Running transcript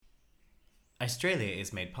Australia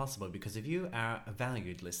is made possible because of you, our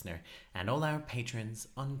valued listener, and all our patrons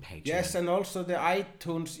on Patreon. Yes, and also the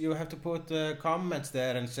iTunes, you have to put comments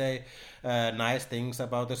there and say nice things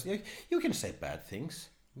about us. You can say bad things.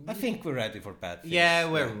 I think we're ready for bad things. Yeah,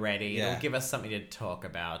 we're ready. Yeah. It'll give us something to talk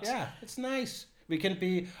about. Yeah, it's nice. We can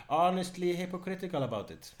be honestly hypocritical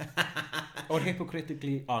about it. Or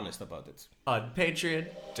hypocritically honest about it. On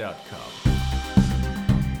patreon.com.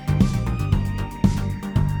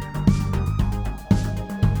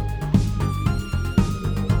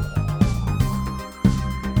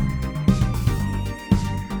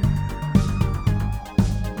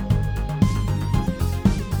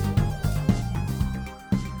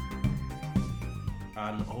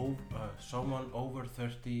 Someone over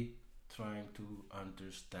 30 trying to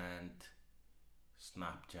understand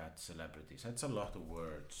Snapchat celebrities. That's a lot of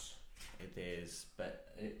words. It is, but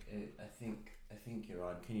I think you're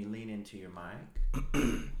on. Can you lean into your mic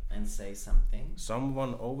and say something?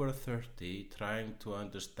 Someone over 30 trying to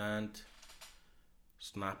understand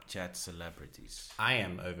Snapchat celebrities. I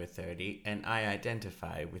am over 30 and I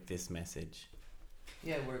identify with this message.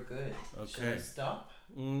 Yeah, we're good. Okay. Should we stop?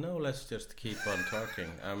 No, let's just keep on talking.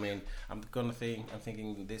 I mean, I'm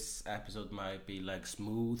thinking this episode might be like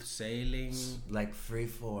smooth sailing, like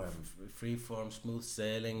freeform, smooth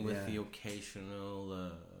sailing with the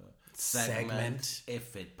occasional segment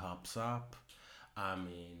if it pops up. I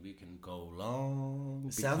mean, we can go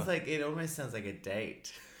long. It almost sounds like a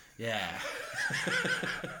date. Yeah.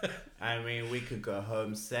 I mean, we could go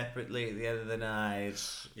home separately at the end of the night,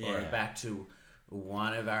 or back to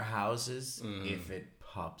one of our houses if it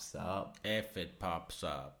pops up. If it pops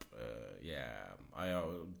up, I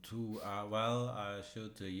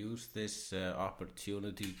should use this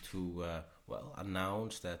opportunity to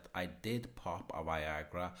announce that I did pop a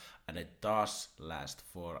Viagra, and it does last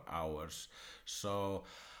 4 hours. So,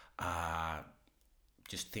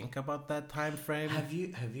 just think about that time frame. Have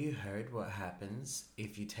you heard what happens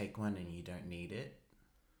if you take one and you don't need it?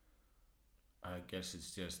 I guess it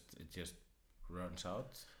just runs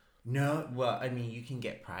out. No, well, I mean, you can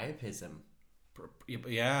get priapism.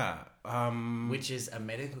 Yeah. Which is a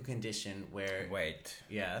medical condition where... Wait.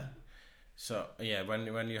 Yeah. So, yeah,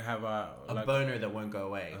 when you have a boner that won't go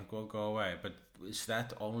away. Won't go away. But is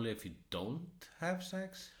that only if you don't have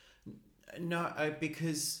sex? No,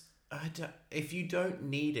 because if you don't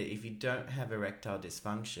need it, if you don't have erectile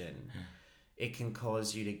dysfunction, it can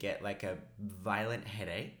cause you to get like a violent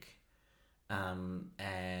headache.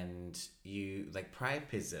 And you like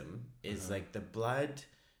priapism is like the blood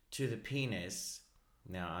to the penis.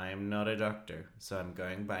 Now, I am not a doctor, so I'm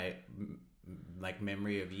going by like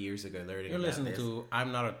memory of years ago learning. You're about listening this. to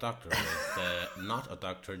I'm Not a Doctor with not a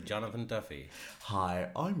doctor, Jonathan Duffy. Hi,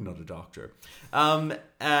 I'm not a doctor. But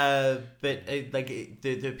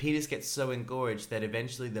the penis gets so engorged that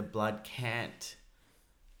eventually the blood can't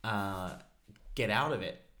get out of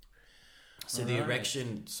it. So the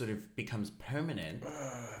erection sort of becomes permanent,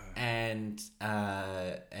 and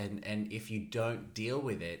if you don't deal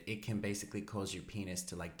with it, it can basically cause your penis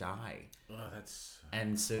to like die. Oh, that's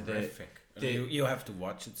horrific. You have to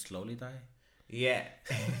watch it slowly die. Yeah,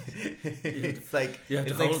 it's like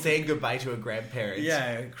saying goodbye to a grandparent.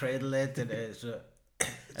 Yeah, cradle it, and it's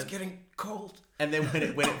getting cold. And then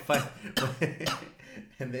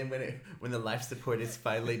when the life support is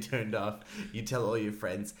finally turned off, you tell all your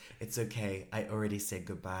friends, "It's okay, I already said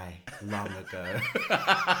goodbye long ago."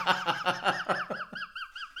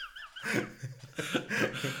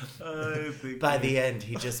 By the end,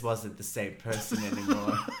 he just wasn't the same person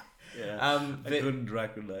anymore. Yeah, I couldn't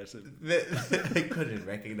recognize it. I couldn't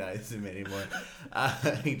recognize him anymore.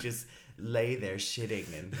 He just lay there shitting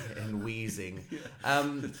and wheezing.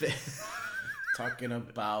 Talking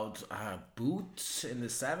about boots in the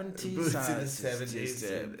 70s. Boots in the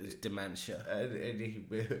 70s. Dementia.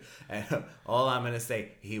 And all I'm going to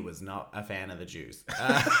say, he was not a fan of the Jews.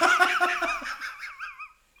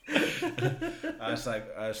 As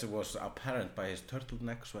it was apparent by his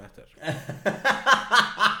turtleneck sweater.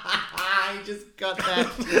 I just got that.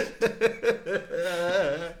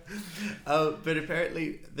 But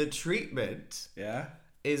apparently the treatment... Yeah?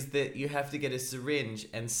 is that you have to get a syringe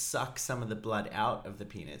and suck some of the blood out of the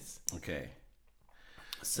penis. Okay.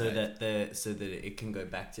 So that it can go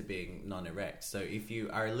back to being non-erect. So if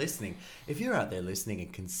you're out there listening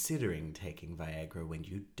and considering taking Viagra when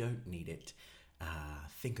you don't need it,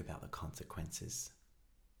 think about the consequences.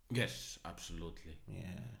 Yes, absolutely. Yeah.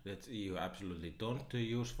 That you absolutely don't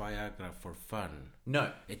use Viagra for fun.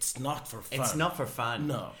 No, it's not for fun. It's not for fun.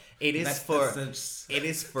 No, it is It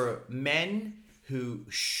is for men who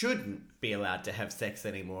shouldn't be allowed to have sex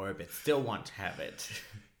anymore, but still want to have it.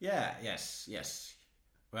 Yeah, yes.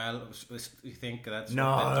 Well, you think that's No,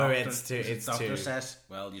 what the doctor, it's doctor too. says,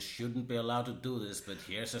 well, you shouldn't be allowed to do this, but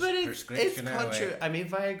here's a But prescription anyway. I mean,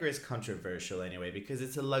 Viagra is controversial anyway because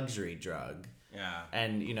it's a luxury drug. Yeah.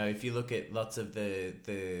 And, you know, if you look at lots of the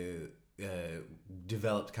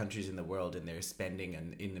developed countries in the world and their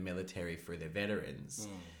spending in the military for their veterans,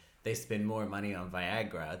 they spend more money on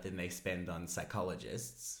Viagra than they spend on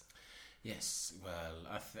psychologists. Yes, well,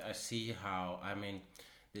 I see how, I mean,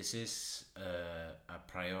 this is a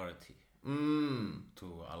priority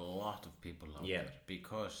to a lot of people out there.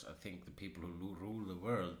 Because I think the people who rule the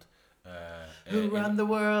world... who run the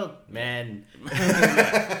world? Men.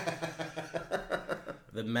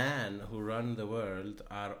 The men who run the world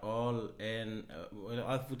are all in... well,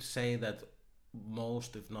 I would say that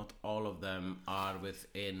most, if not all of them, are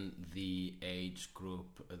within the age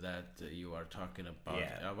group that you are talking about.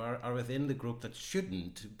 Yeah. Are within the group that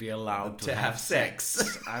shouldn't be allowed to have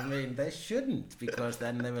sex. I mean, they shouldn't, because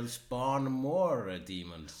then they will spawn more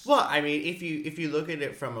demons. Well, I mean, if you look at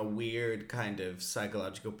it from a weird kind of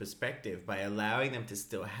psychological perspective, by allowing them to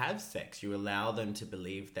still have sex, you allow them to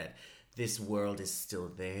believe that this world is still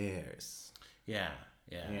theirs. Yeah.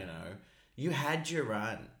 You know, you had your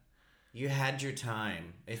run. You had your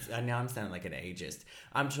time. Now I'm sounding like an ageist.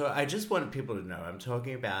 I just want people to know I'm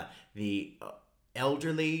talking about the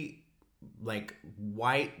elderly, like,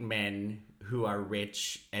 white men who are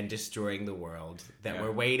rich and destroying the world that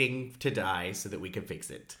we're waiting to die so that we can fix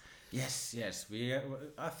it. Yes.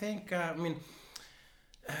 I think, I mean,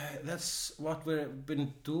 that's what we've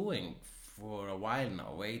been doing for a while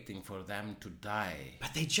now, waiting for them to die.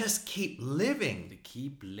 But they just keep living. They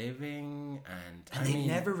keep living, and they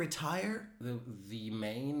never retire. The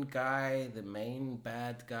main guy, the main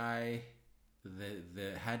bad guy,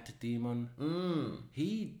 the head demon,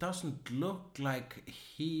 he doesn't look like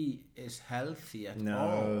he is healthy at all.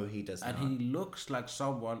 No, he does not. And he looks like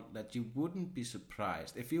someone that you wouldn't be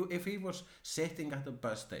surprised if he was sitting at a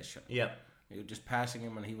bus station. Yep. You're just passing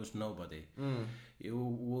him and he was nobody. You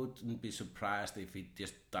wouldn't be surprised if he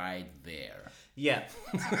just died there. Yeah.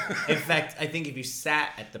 In fact, I think if you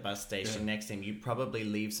sat at the bus station next to him, you'd probably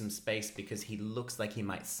leave some space because he looks like he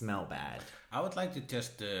might smell bad. I would like to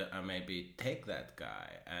just maybe take that guy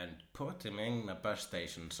and put him in a bus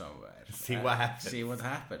station somewhere. See what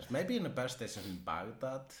happens. Maybe in a bus station in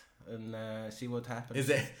Baghdad. And see what happens.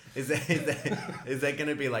 Is that going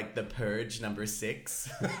to be like The Purge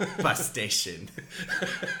 #6 bus station?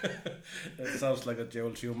 It sounds like a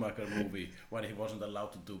Joel Schumacher movie when he wasn't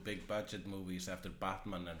allowed to do big budget movies after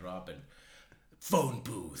Batman and Robin. Phone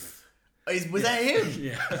booth. Was that him?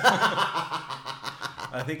 Yeah.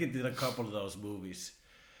 I think he did a couple of those movies.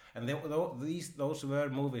 And those were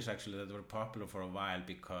movies actually that were popular for a while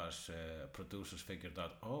because producers figured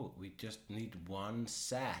out, we just need one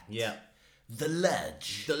set. Yeah. The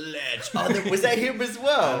Ledge. Oh, was that him as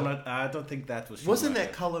well? I don't think that was. Wasn't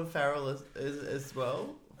that Colin Farrell as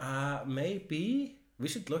well? Maybe. We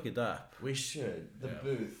should look it up. We should. The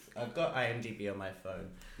Booth. I've got IMDb on my phone.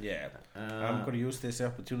 Yeah. I'm going to use this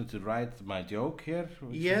opportunity to write my joke here.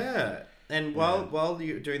 Yeah. And while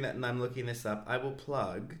you're doing that and I'm looking this up, I will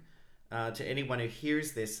plug to anyone who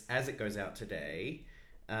hears this as it goes out today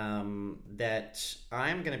that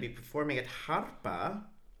I'm going to be performing at Harpa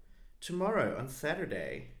tomorrow on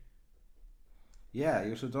Saturday. Yeah,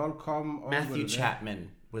 you should all come over. Matthew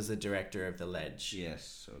Chapman was the director of The Ledge.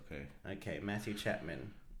 Yes, okay. Okay, Matthew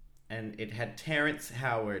Chapman. And it had Terrence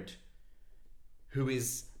Howard, who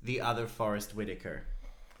is the other Forrest Whitaker.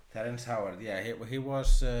 Terrence Howard, yeah, he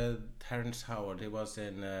was Terrence Howard. He was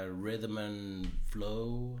in Rhythm and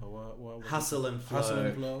Flow. What Hustle and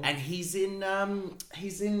Flow. And he's in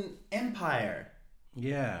Empire.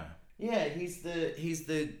 Yeah. Yeah, he's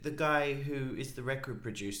the guy who is the record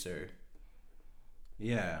producer.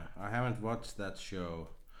 Yeah, I haven't watched that show,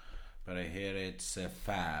 but I hear it's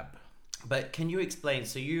fab. But can you explain?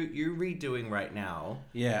 So you're redoing right now.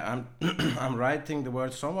 Yeah, I'm I'm writing the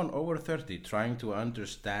word someone over 30 trying to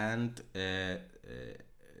understand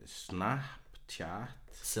Snapchat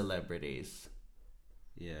celebrities.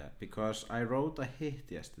 Yeah, because I wrote a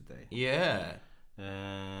hit yesterday. Yeah.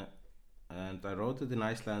 And I wrote it in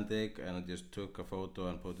Icelandic and I just took a photo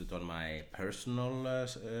and put it on my personal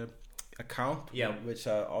account. Yeah, which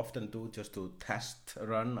I often do just to test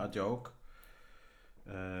run a joke.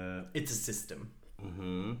 It's a system.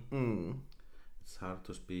 It's hard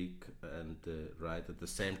to speak and write at the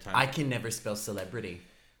same time. I can never spell celebrity.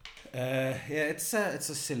 Yeah, it's a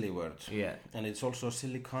silly word. Yeah, and it's also a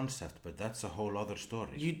silly concept, but that's a whole other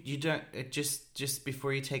story. You don't just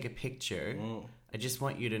before you take a picture, I just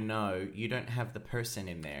want you to know you don't have the person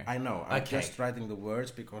in there. I know. I'm Okay. just writing the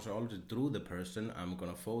words because I already drew the person. I'm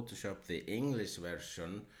gonna Photoshop the English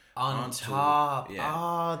version On onto- top. Yeah.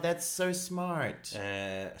 Oh, that's so smart.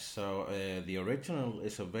 So the original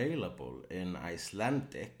is available in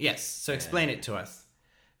Icelandic. Yes, so explain it to us.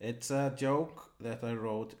 It's a joke that I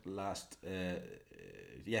wrote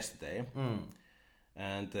yesterday,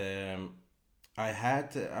 and I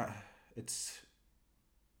had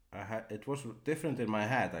it was different in my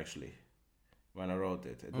head actually when I wrote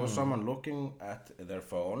it. It was someone looking at their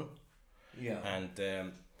phone, and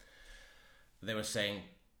they were saying,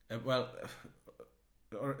 it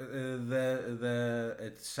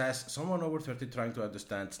says someone over 30 trying to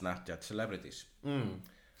understand Snapchat celebrities.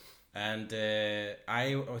 And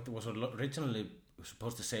I was originally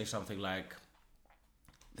supposed to say something like,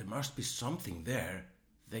 there must be something there.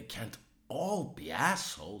 They can't all be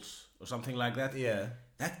assholes, or something like that. Yeah.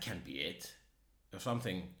 That can't be it, or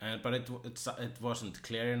something. But it wasn't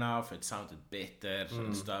clear enough. It sounded bitter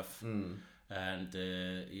and stuff. And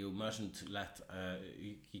you mustn't let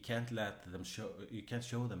you can't let them show. You can't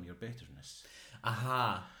show them your bitterness.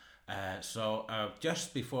 Aha. So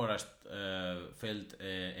just before I filled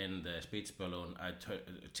in the speech balloon, I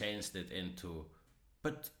changed it into,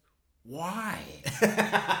 but why?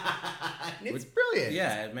 It's brilliant.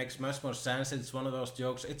 Yeah, it makes much more sense. It's one of those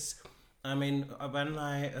jokes. I mean, when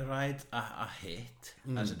I write a hit,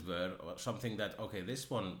 as it were, or something that, okay, this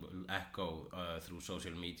one will echo through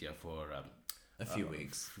social media for a few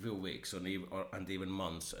weeks. And even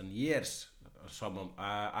months and years.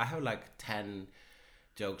 I have like 10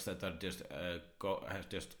 jokes that are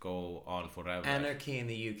just go on forever. Anarchy in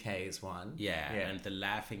the UK is one. Yeah, and the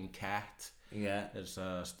laughing cat. Yeah. There's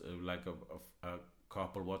like a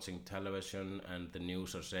couple watching television, and the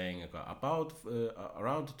news are saying about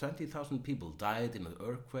around 20,000 people died in an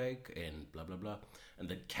earthquake in blah blah blah, and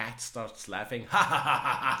the cat starts laughing. Ha ha ha ha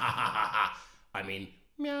ha ha ha. I mean,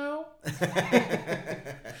 meow.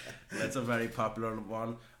 That's a very popular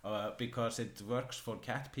one because it works for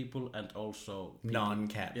cat people and also people.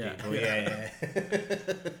 Non-cat Yeah. people. Yeah.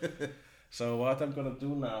 So what I'm gonna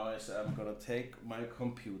do now is I'm gonna take my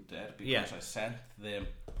computer because I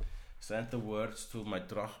sent the words to my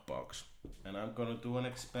Dropbox, and I'm gonna do an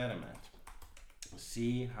experiment.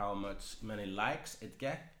 See how many likes it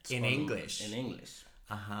gets In English. In English.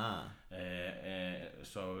 Aha.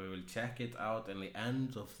 So we will check it out in the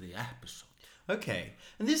end of the episode. Okay,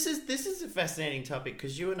 and this is a fascinating topic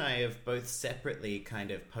because you and I have both separately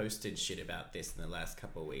kind of posted shit about this in the last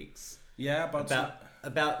couple of weeks. Yeah, about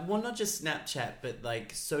well, not just Snapchat, but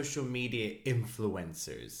like social media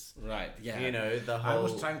influencers. Right. Yeah. You know, the whole. I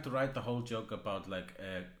was trying to write the whole joke about like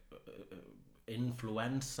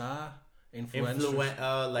influenza.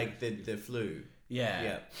 Like the flu.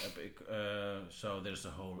 Yeah. So there's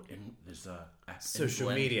a whole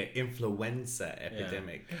social media influenza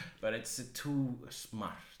epidemic. Yeah. But it's too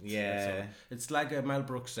smart. Yeah. So it's like Mel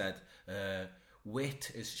Brooks said,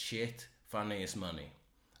 wit is shit, funny is money.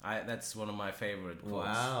 That's one of my favorite quotes.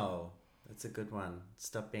 Wow. That's a good one.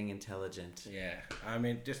 Stop being intelligent. Yeah. I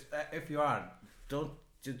mean, just if you are, don't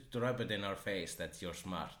just rub it in our face that you're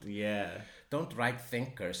smart. Yeah. Don't write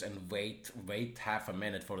thinkers and wait half a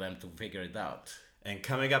minute for them to figure it out. And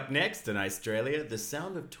coming up next in Australia, the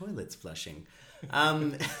sound of toilets flushing.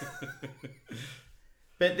 But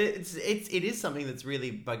it is something that's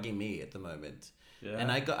really bugging me at the moment. Yeah.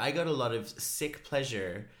 And I got a lot of sick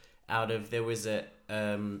pleasure out of, there was a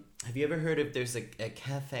have you ever heard of, there's a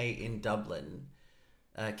cafe in Dublin,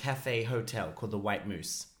 a cafe hotel called the White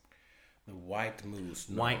Moose. The White Moose.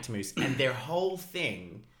 No. White Moose. And their whole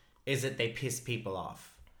thing is that they piss people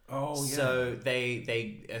off. Oh, yeah. So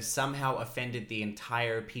they somehow offended the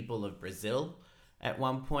entire people of Brazil at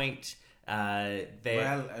one point. I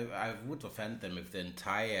would offend them if the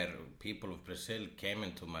entire people of Brazil came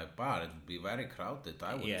into my bar. It would be very crowded.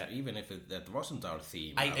 I would, even if that wasn't our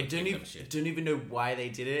theme. I don't even know why they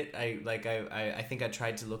did it. I think I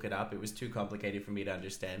tried to look it up. It was too complicated for me to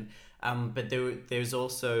understand. But there's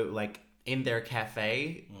also like in their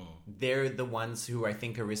cafe, they're the ones who I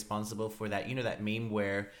think are responsible for that. You know that meme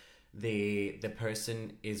where the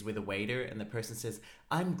person is with a waiter and the person says,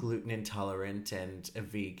 "I'm gluten intolerant and a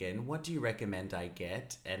vegan. What do you recommend I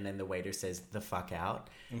get?" And then the waiter says, "The fuck out."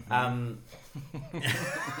 Mm-hmm.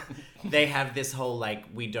 They have this whole like,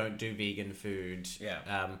 we don't do vegan food.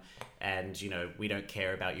 Yeah. And, you know, we don't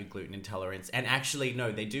care about your gluten intolerance. And actually,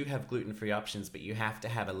 no, they do have gluten-free options, but you have to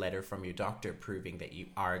have a letter from your doctor proving that you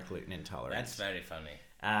are gluten intolerant. That's very funny.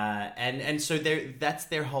 And so that's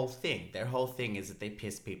their whole thing. Their whole thing is that they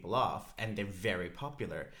piss people off, and they're very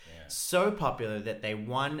popular. Yeah. So popular that they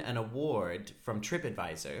won an award from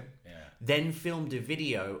TripAdvisor, Yeah. then filmed a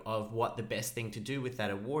video of what the best thing to do with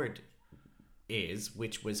that award is,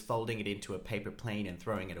 which was folding it into a paper plane and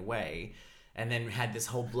throwing it away, and then had this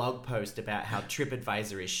whole blog post about how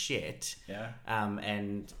TripAdvisor is shit. Yeah.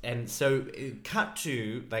 And so cut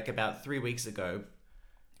to like about 3 weeks ago,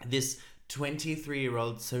 this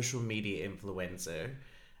 23-year-old social media influencer.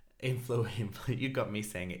 You got me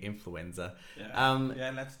saying it, influenza.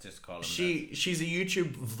 Yeah, let's just call him She's a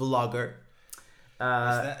YouTube vlogger.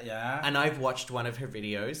 Yeah. And I've watched one of her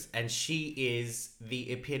videos, and she is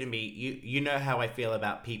the epitome. You know how I feel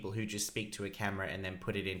about people who just speak to a camera and then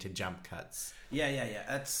put it into jump cuts. Yeah.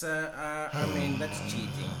 That's I mean, that's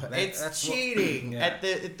cheating. That's cheating at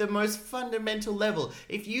the most fundamental level.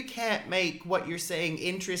 If you can't make what you're saying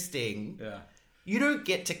interesting, you don't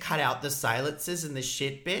get to cut out the silences and the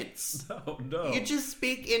shit bits. No. You just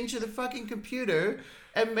speak into the fucking computer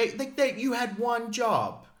and make like that. You had one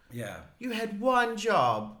job. Yeah. You had one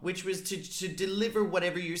job, which was to deliver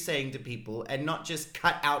whatever you're saying to people and not just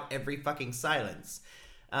cut out every fucking silence.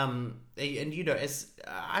 And you know, as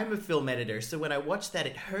I'm a film editor, so when I watch that,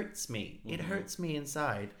 it hurts me. Mm-hmm. It hurts me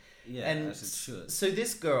inside. Yeah, and as it should. So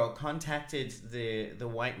this girl contacted the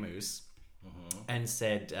White Moose and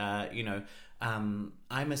said, you know, I'm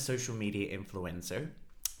a social media influencer,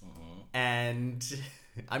 and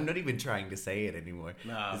I'm not even trying to say it anymore.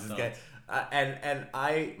 No, this is good. And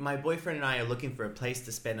my boyfriend and I are looking for a place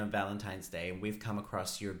to spend on Valentine's Day, and we've come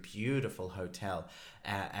across your beautiful hotel,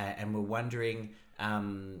 and we're wondering.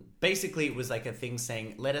 Basically, it was like a thing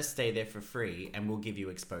saying, "Let us stay there for free, and we'll give you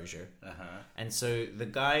exposure." And so the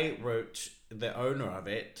guy wrote, the owner of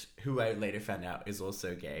it, who I later found out is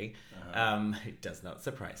also gay. It does not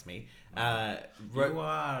surprise me. You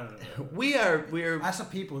are. We're as a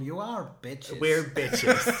people, you are bitches. We're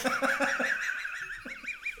bitches.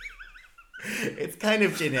 It's kind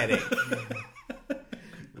of genetic.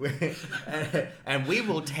 And we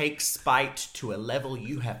will take spite to a level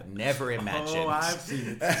you have never imagined. Oh, I've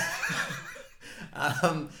seen it.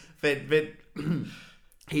 But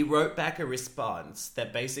he wrote back a response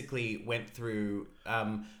that basically went through,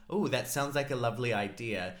 oh, that sounds like a lovely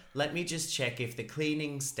idea. Let me just check if the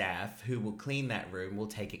cleaning staff who will clean that room will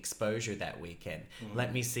take exposure that weekend.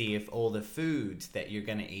 Let me see if all the food that you're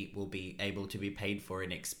going to eat will be able to be paid for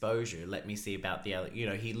in exposure. Let me see about the, you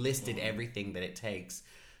know, he listed everything that it takes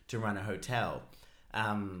to run a hotel.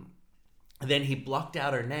 Then he blocked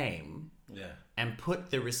out her name and put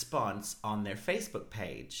the response on their Facebook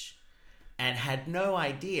page, and had no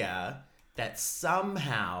idea that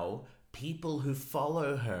somehow people who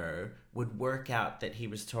follow her would work out that he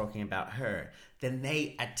was talking about her. Then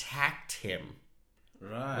they attacked him.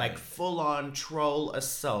 Right. Like full-on troll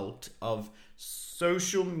assault of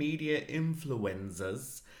social media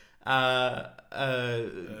influencers. You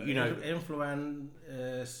know,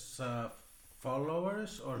 influence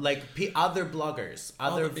followers or like other bloggers,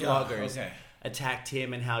 other vloggers attacked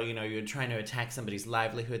him, and how, you know, you're trying to attack somebody's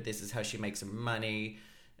livelihood. This is how she makes her money.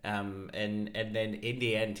 And then in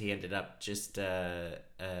the end, he ended up just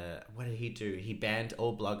what did he do? He banned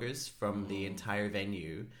all bloggers from the entire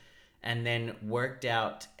venue, and then worked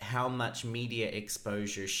out how much media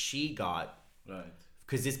exposure she got. Right.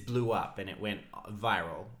 Because this blew up and it went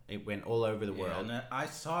viral. It went all over the world. And I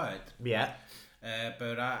saw it. Yeah.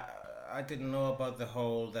 But I didn't know about the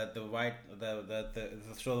whole that the White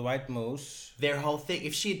Moose. Their whole thing.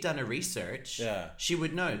 If she had done a research, she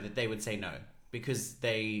would know that they would say no, because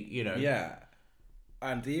they, you know. Yeah.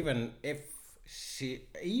 And even if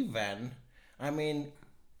I mean,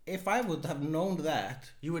 if I would have known that,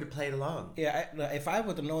 you would have played along. Yeah, if I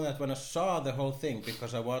would have known that when I saw the whole thing,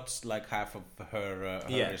 because I watched like half of her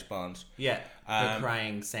response. Yeah, her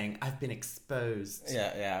crying, saying, "I've been exposed."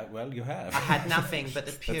 Yeah. Well, you have. I had nothing but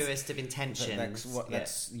the purest of intentions.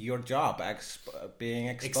 That's your job, being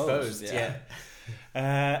exposed. Yeah.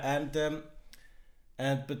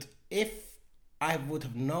 But if I would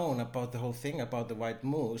have known about the whole thing about the White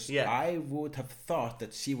Moose, I would have thought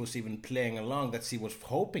that she was even playing along, that she was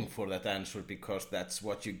hoping for that answer because that's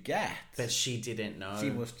what you get. But she didn't know. She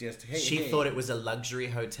was just, she thought it was a luxury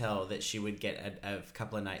hotel that she would get a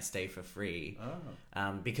couple of nights stay for free.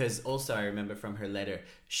 Because also I remember from her letter,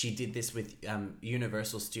 she did this with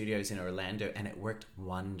Universal Studios in Orlando, and it worked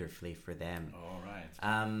wonderfully for them. All right.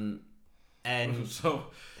 And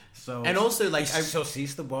So and also, like, so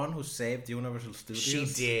she's the one who saved Universal Studios. She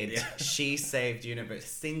did. Yeah. She saved Universal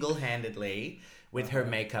single-handedly with her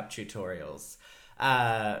makeup tutorials.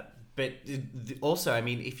 But also, I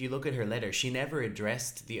mean, if you look at her letter, she never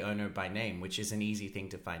addressed the owner by name, which is an easy thing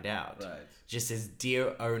to find out. Right. Just says,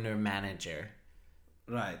 "Dear owner manager."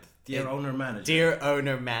 Right. Dear owner manager. Dear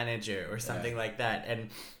owner manager or something like that. And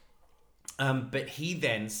but he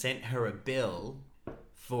then sent her a bill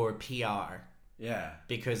for PR. Yeah.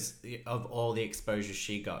 Because of all the exposure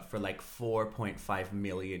she got for like 4.5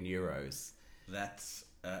 million euros. That's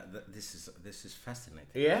this is fascinating.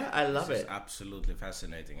 Yeah, I love This it. is absolutely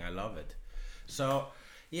fascinating. I love it. So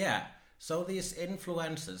yeah, so these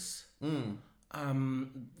influencers,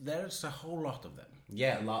 there's a whole lot of them,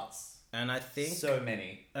 Yeah, lots. and I think So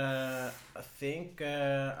many. I've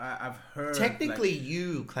heard Technically,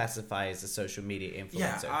 you classify as a social media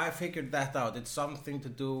influencer. Yeah, I figured that out. It's something to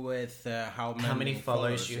do with how How many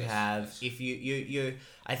followers you yes, have. yes. If you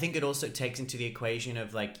I think it also takes into the equation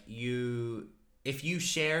of like if you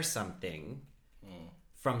share something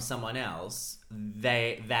from someone else,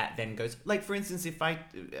 that then goes, like, for instance, if I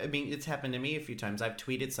mean, it's happened to me a few times. I've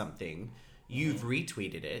tweeted something, you've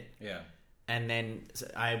retweeted it, Yeah. and then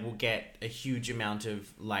I will get a huge amount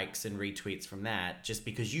of likes and retweets from that just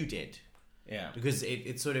because you did. Yeah. Because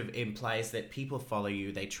it sort of implies that people follow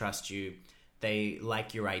you, they trust you, they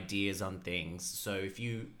like your ideas on things. So if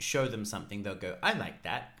you show them something, they'll go, I like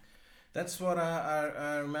that. That's what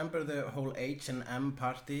I remember, the whole H&M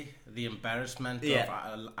party, the embarrassment Yeah.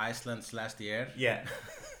 of Iceland's last year. Yeah.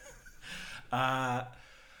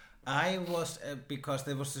 I was because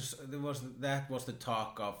that was the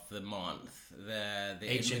talk of the month, the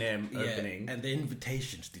H&M opening. and the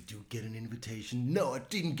invitations. Did you get an invitation? No, I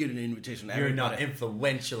didn't get an invitation. You're not Everybody-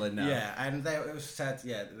 influential enough. Yeah, and they said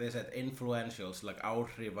influentials like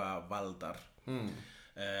áhrifavaldar,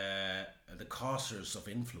 the causers of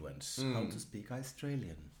influence. How to speak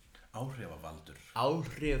Australian? Áhrifavaldur.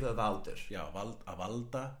 Áhrifavaldur. Yeah, að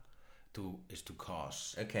valda is to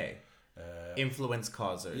cause. Okay. Influence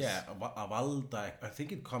causers. Yeah, að valda. I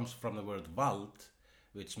think it comes from the word vald,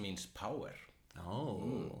 which means power.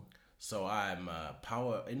 Oh. So I'm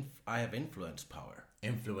power. I have influence power.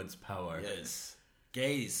 Influence power. Yes.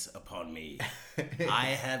 Gaze upon me.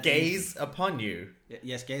 I have Gaze upon you.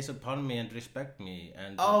 Yes, gaze upon me and respect me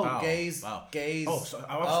and Oh, bow. gaze. Bow. Gaze. Oh, so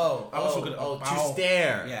I was looking at to bow.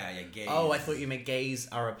 stare. Yeah, gaze. Oh, I thought you meant gaze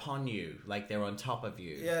are upon you, like they're on top of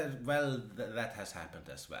you. Yeah, well, that has happened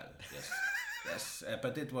as well. Yes, yes,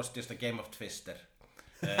 but it was just a game of Twister,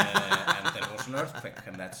 and there was an earthquake,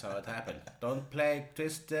 and that's how it happened. Don't play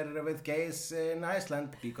Twister with gaze in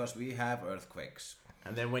Iceland because we have earthquakes.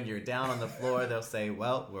 And then when you're down on the floor, they'll say,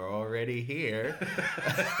 well, we're already here.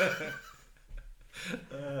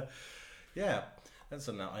 Yeah, that's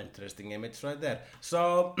an interesting image right there.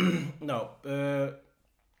 So,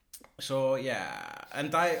 so yeah,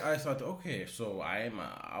 and I thought, okay, so I'm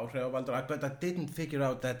áhrifavaldur, but I didn't figure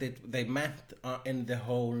out that they meant in the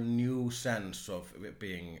whole new sense of it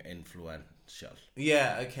being influential.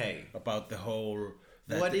 Yeah, okay. About the whole...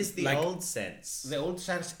 What is the like, old sense? The old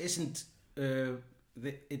sense isn't...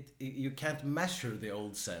 you can't measure the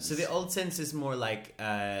old sense. So the old sense is more like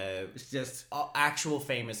it's just... actual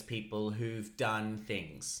famous people who've done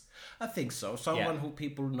things. I think so. Someone who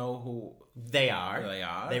people know who they are.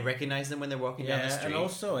 They recognize them when they're walking down the street. And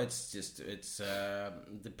also it's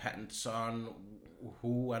depends on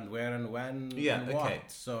who and where and when and what. Okay.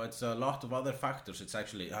 So it's a lot of other factors. It's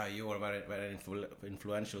actually you are very very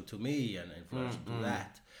influential to me and influential to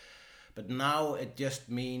that. But now it just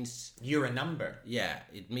means you're a number. Yeah,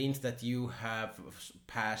 it means that you have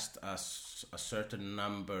passed a certain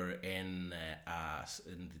number in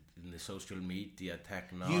the social media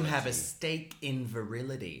technology. You have a stake in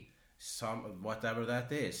virility. Whatever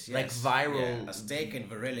that is, yes. Like viral. Yeah, a stake in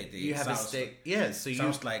virility. You have a stake. Yeah, so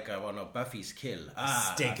sounds like one of Buffy's kill.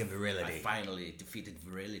 Stake in virility. I finally defeated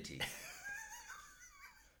virility.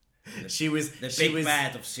 She was the big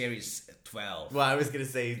bad of series 12. Well, I was gonna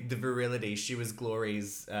say the virility. She was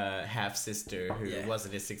Glory's half sister who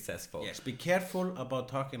wasn't as successful. Yes, be careful about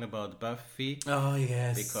talking about Buffy. Oh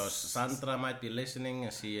yes, because Sandra might be listening.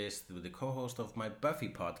 She is the co-host of my Buffy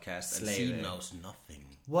podcast, and she knows nothing.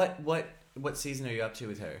 What season are you up to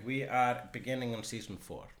with her? We are beginning on season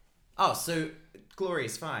 4. Oh, so Glory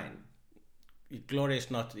is fine. Glory is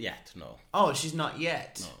not yet. No. Oh, she's not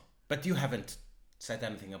yet. No, but you haven't said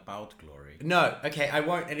anything about Glory. No, okay, I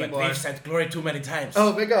won't anymore. But we've said Glory too many times.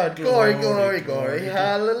 Oh my god, glory,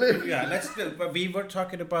 hallelujah. Yeah, but we were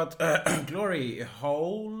talking about glory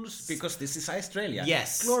holes because this is Australia.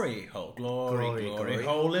 Yes. Glory hole. Glory,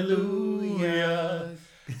 hallelujah.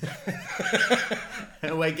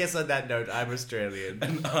 Well, I guess on that note, I'm Australian.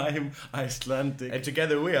 And I'm Icelandic. And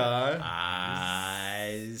together we are...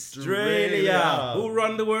 Australia. Who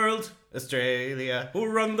run the world? Australia. Who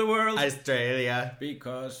run the world? Australia.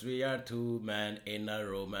 Because we are 2 men in a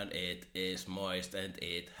room and it is moist and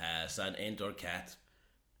it has an indoor cat.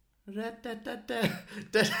 I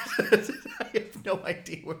have no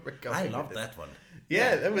idea where we're going. I with love this. that one.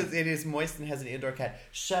 Yeah, that was. It is moist and has an indoor cat.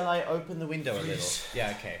 Shall I open the window a little?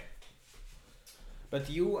 Yeah. Okay. But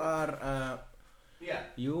you are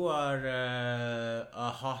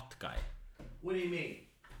a hot guy. What do you mean?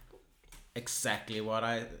 Exactly what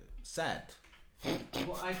I said.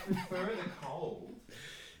 Well, I prefer the cold.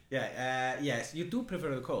 Yeah, yes, you do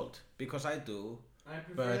prefer the cold, because I do. I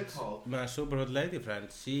prefer the cold. My super hot lady friend,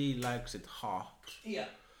 she likes it hot. Yeah.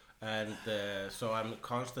 And so I'm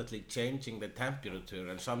constantly changing the temperature,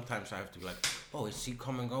 and sometimes I have to be like, oh, is she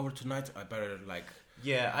coming over tonight? I better like...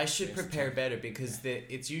 Yeah, I should prepare better, because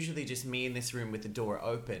it's usually just me in this room with the door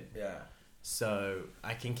open. Yeah. So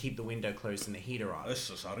I can keep the window closed and the heater on. This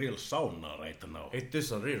is a real sauna right now. It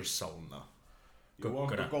is a real sauna. You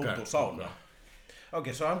want to go to sauna?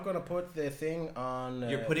 Okay, so I'm gonna put the thing on...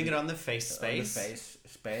 You're putting it on the face space? On the face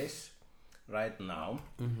space right now.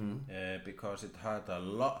 Because it had a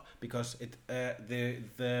lot... Because it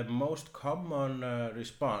the most common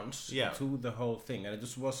response to the whole thing, and it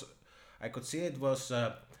just was... I could see it was...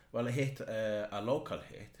 well, it hit a local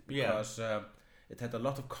hit, because it had a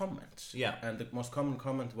lot of comments. Yeah. And the most common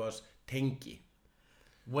comment was tengi.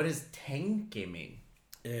 What does tengi mean?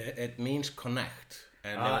 It means connect.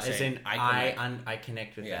 And as in I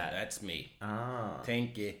connect with that. Yeah, that's me. Ah.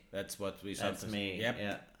 Tengi, that's what we sometimes... That's me, yep.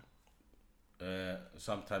 Yeah.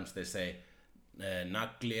 Sometimes they say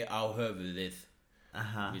nagli á höfuðið,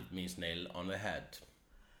 Uh-huh. which means nail on the head.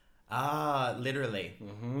 Ah, literally.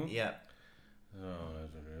 Yeah.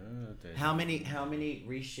 How many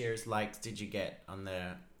reshares likes did you get on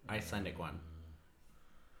the Icelandic one?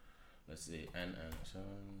 Let's see. And so...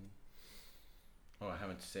 Oh, I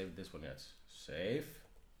haven't saved this one yet. Save.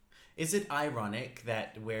 Is it ironic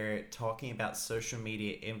that we're talking about social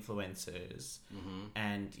media influencers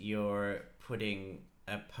and you're putting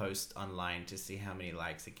a post online to see how many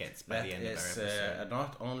likes it gets by the end of our episode? That is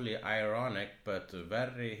not only ironic, but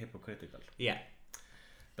very hypocritical. Yeah.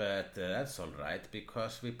 But that's all right,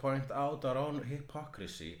 because we point out our own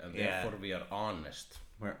hypocrisy, and therefore we are honest.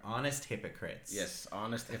 We're honest hypocrites. Yes,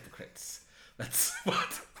 honest hypocrites. That's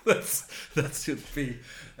what that should be.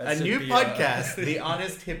 A new podcast, The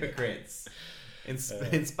Honest Hypocrites,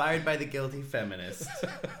 inspired by The Guilty Feminist.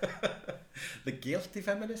 The Guilty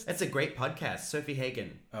Feminist? That's a great podcast, Sophie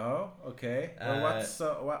Hagen. Oh, okay. Well,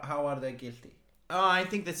 how are they guilty? Oh, I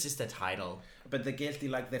think that's just a title. But they're guilty,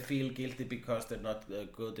 like they feel guilty because they're not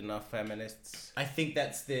good enough feminists. I think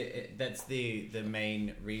that's the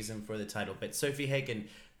main reason for the title. But Sophie Hagen,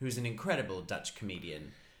 who's an incredible Dutch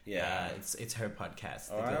comedian, it's her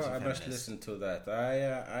podcast. Oh, I must listen to that.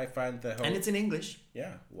 I find the whole... And it's in English.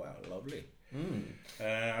 Yeah, wow, lovely.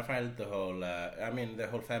 I find the whole the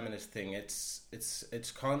whole feminist thing,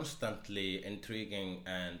 it's constantly intriguing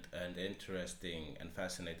and interesting and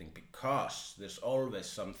fascinating, because there's always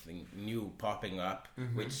something new popping up,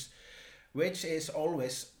 which is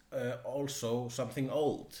always also something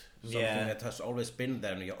old, something that has always been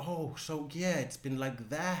there, and you go, oh, so yeah, it's been like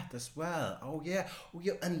that as well. Oh yeah,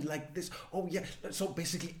 and like this. Oh yeah, so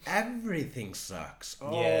basically everything sucks.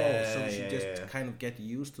 Oh, you just kind of get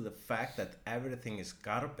used to the fact that everything is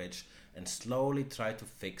garbage and slowly try to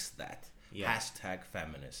fix that. Hashtag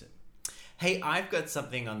feminism. Hey, I've got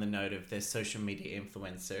something on the note of this social media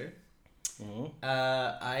influencer.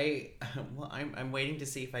 I'm waiting to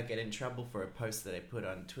see if I get in trouble for a post that I put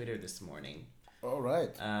on Twitter this morning. All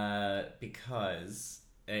right. Because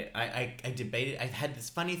I debated. I had this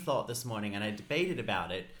funny thought this morning, and I debated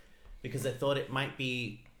about it because I thought it might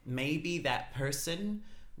be maybe that person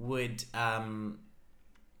would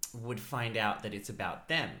find out that it's about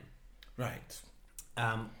them. Right.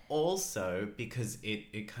 Also, because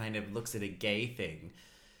it kind of looks at a gay thing.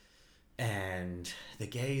 And the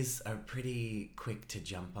gays are pretty quick to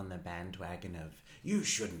jump on the bandwagon of, you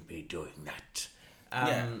shouldn't be doing that.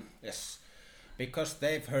 Yes. Because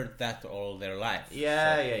they've heard that all their life.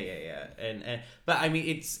 Yeah. And but I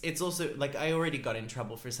mean, it's also, like, I already got in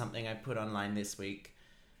trouble for something I put online this week.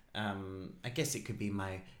 I guess it could be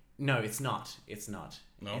no, it's not.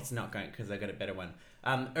 No? It's not going, because I got a better one.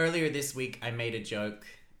 Earlier this week, I made a joke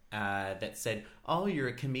that said, oh, you're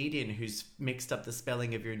a comedian who's mixed up the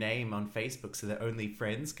spelling of your name on Facebook so that only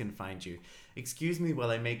friends can find you. Excuse me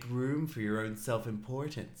while I make room for your own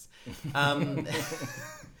self-importance.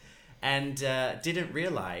 And didn't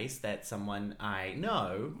realize that someone I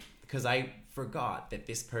know, because I forgot that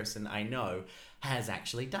this person I know has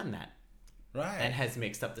actually done that. Right. And has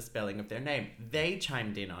mixed up the spelling of their name. They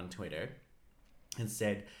chimed in on Twitter and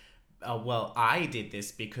said, oh, well, I did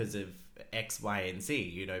this because of X, Y, and Z,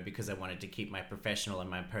 you know, because I wanted to keep my professional and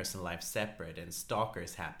my personal life separate, and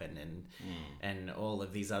stalkers happen, and all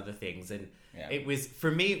of these other things. And it was,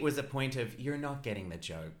 for me, it was a point of, you're not getting the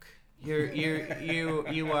joke.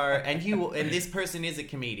 You are, and this person is a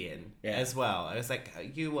comedian as well. I was like,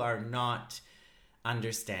 you are not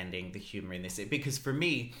understanding the humor in this, because for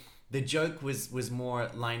me, the joke was more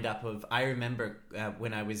lined up of, I remember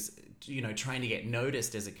when I was, you know, trying to get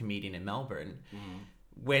noticed as a comedian in Melbourne,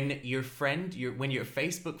 when your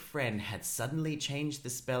Facebook friend had suddenly changed the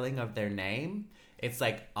spelling of their name, it's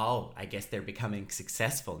like, oh, I guess they're becoming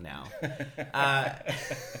successful now.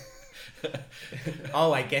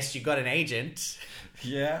 Oh, I guess you got an agent.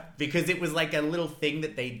 Yeah. Because it was like a little thing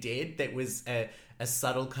that they did that was a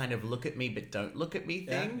subtle kind of look at me but don't look at me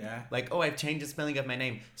thing. Yeah. Like, oh, I've changed the spelling of my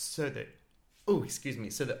name so that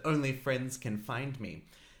only friends can find me.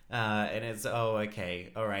 And it's, oh,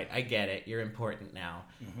 okay, all right, I get it. You're important now.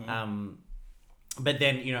 But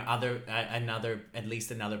then, you know, at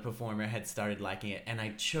least another performer had started liking it, and I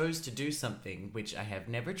chose to do something which I have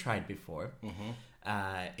never tried before.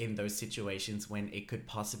 In those situations when it could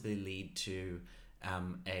possibly lead to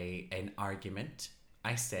an argument.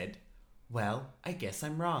 I said, well, I guess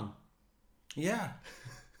I'm wrong. Yeah.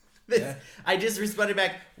 I just responded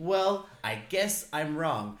back, well, I guess I'm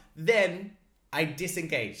wrong. Then I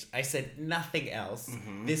disengaged. I said nothing else.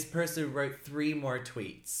 This person wrote 3 more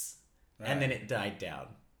tweets, and then it died down.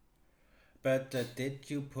 But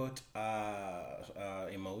did you put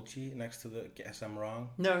emoji next to the guess I'm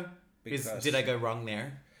wrong? No. Did I go wrong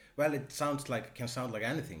there? Well, it can sound like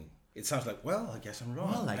anything. It sounds like, well, I guess I'm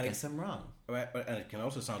wrong. Well, I guess I'm wrong. And it can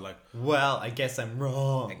also sound like, well, I guess I'm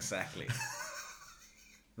wrong. Exactly.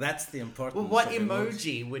 That's the important. Well, what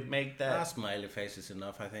emoji would make that? A smiley face is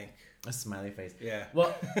enough, I think. A smiley face. Yeah.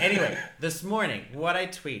 Well, anyway, this morning, what I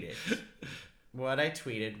tweeted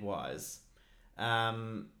was,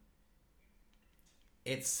 I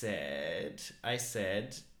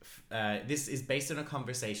said, this is based on a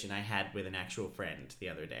conversation I had with an actual friend the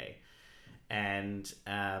other day. And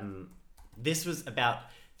this was about,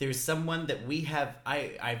 there's someone that we have,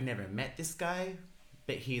 I've never met this guy,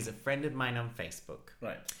 but he's a friend of mine on Facebook.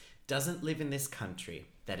 Right. Doesn't live in this country.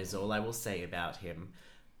 That is all I will say about him.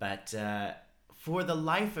 But for the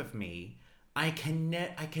life of me, I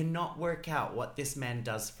cannot work out what this man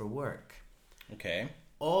does for work. Okay.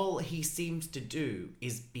 All he seems to do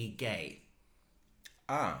is be gay.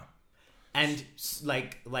 Ah. And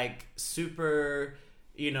like super,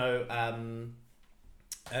 you know,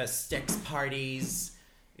 sex parties,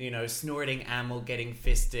 you know, snorting amyl, getting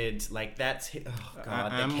fisted, like that's, oh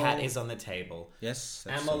god, the cat is on the table. Yes.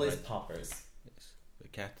 Amyl is poppers. Yes. The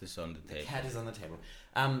cat is on the table. The cat is on the table.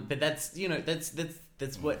 But that's, you know, that's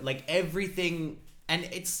what, like, everything, and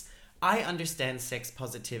it's, I understand sex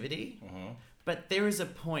positivity, but there is a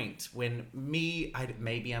point when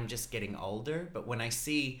maybe I'm just getting older, but when I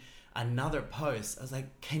see another post, I was like,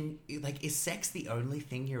 is sex the only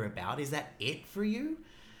thing you're about? Is that it for you?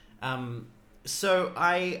 So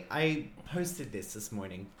I posted this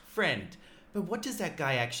morning. Friend, but what does that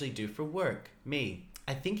guy actually do for work? Me.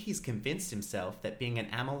 I think he's convinced himself that being an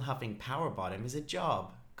amyl-huffing power bottom is a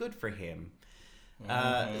job. Good for him.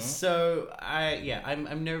 So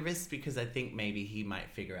I'm nervous because I think maybe he might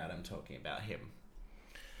figure out I'm talking about him.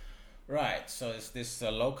 Right. So is this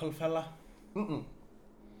a local fella?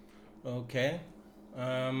 Okay.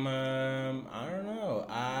 I don't know.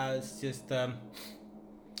 It's just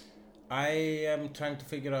I am trying to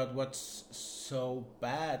figure out what's so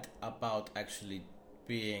bad about actually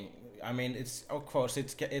being. I mean, it's of course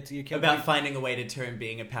it's you can about finding a way to turn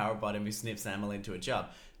being a power bottom who sniffs amyl into a job.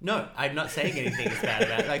 No, I'm not saying anything is bad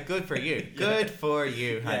about it. Like, good for you. Good for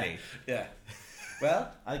you, honey. Yeah.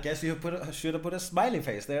 Well, I guess you should have put a smiley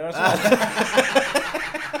face there as well.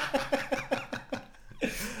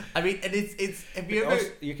 I mean, and it's have you ever?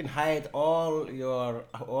 You can hide all your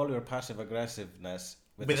passive aggressiveness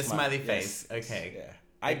with a smiley face. Yes. Okay. Yeah.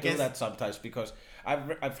 I do that sometimes because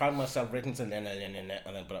I found myself written and then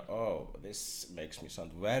but this makes me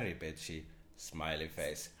sound very bitchy. Smiley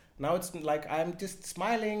face. Now it's like I'm just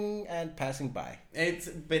smiling and passing by. It's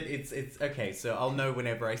okay. So I'll know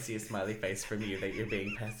whenever I see a smiley face from you that you're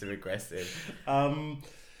being passive aggressive.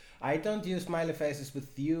 I don't use smiley faces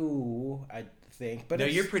with you, I think. But no,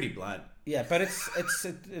 you're pretty blunt. Yeah, but it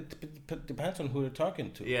depends on who you're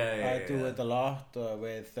talking to. Yeah. I do it a lot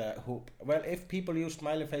with who. Well, if people use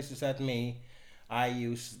smiley faces at me, I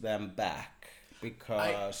use them back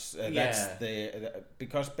because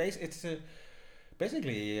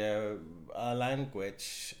basically a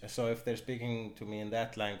language. So if they're speaking to me in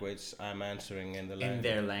that language, I'm answering in the language. In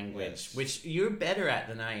their language, Yes. which you're better at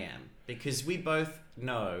than I am, because we both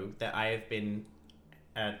know that I have been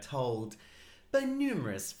told by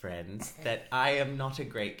numerous friends that I am not a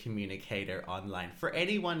great communicator online. For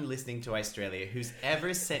anyone listening to Australia who's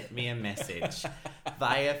ever sent me a message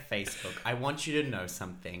via Facebook, I want you to know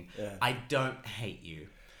something. Yeah. I don't hate you.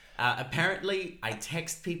 Apparently, I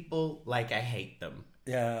text people like I hate them.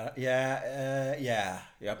 Yep,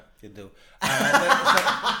 you do.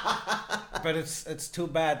 But it's too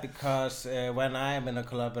bad because when I'm in a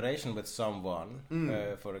collaboration with someone,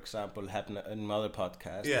 for example, in other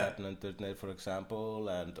podcast, Happen Internet, for example,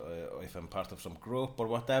 and if I'm part of some group or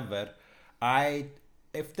whatever,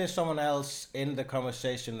 if there's someone else in the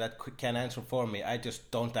conversation that can answer for me, I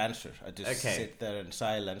just don't answer. I just sit there in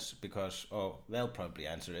silence because they'll probably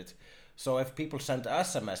answer it. So if people send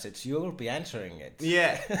us a message, you will be answering it.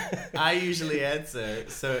 Yeah, I usually answer.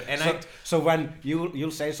 So when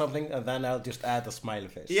you'll say something, and then I'll just add a smiley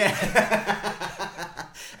face. Yeah,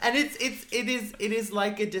 and it is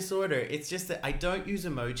like a disorder. It's just that I don't use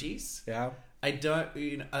emojis. Yeah. I don't.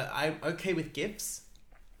 I'm okay with GIFs.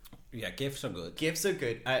 Yeah, GIFs are good. GIFs are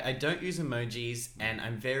good. I don't use emojis, and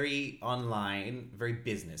I'm very online, very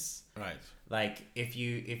business. Right. Like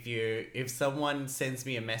if someone sends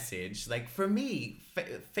me a message, like for me,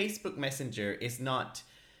 Facebook Messenger is not,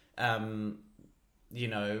 how's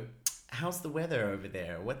the weather over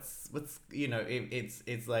there? What's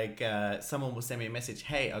it's like someone will send me a message.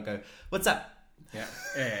 Hey, I'll go, what's up?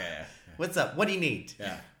 Yeah. What's up? What do you need?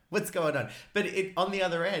 Yeah. What's going on? But on the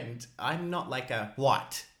other end, I'm not like a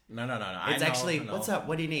what. No. It's actually, what's up?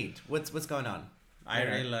 What do you need? What's going on? I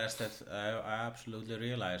realized that. I absolutely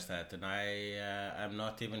realized that, and I'm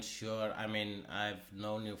not even sure. I mean, I've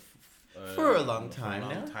known you for a long time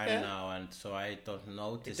now, and so I don't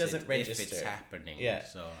notice it doesn't register if it's happening. Yeah.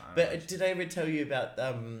 So, but did I ever tell you about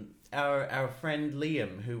our friend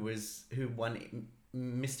Liam who won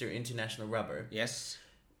Mr. International Rubber? Yes.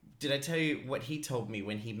 Did I tell you what he told me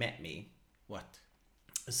when he met me? What?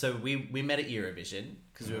 So we met at Eurovision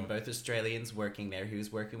because we were both Australians working there. He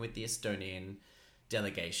was working with the Estonian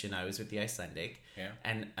delegation. I was with the Icelandic. Yeah.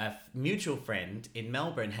 And a mutual friend in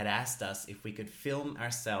Melbourne had asked us if we could film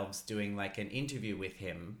ourselves doing like an interview with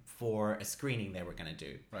him for a screening they were going to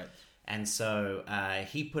do. Right. And so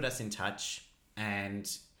he put us in touch, and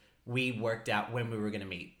we worked out when we were going to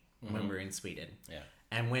meet when we were in Sweden. Yeah.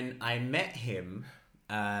 And when I met him,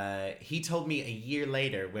 he told me a year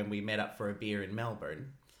later when we met up for a beer in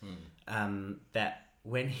Melbourne that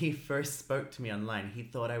when he first spoke to me online, he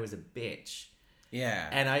thought I was a bitch. Yeah.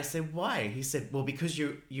 And I said, why? He said, well, because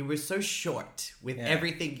you were so short with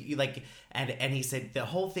everything you like. And he said, the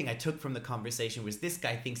whole thing I took from the conversation was this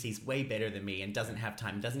guy thinks he's way better than me and doesn't have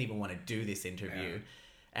time, doesn't even want to do this interview. Yeah.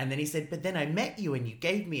 And then he said, but then I met you and you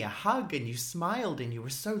gave me a hug and you smiled and you were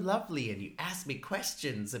so lovely and you asked me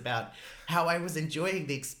questions about how I was enjoying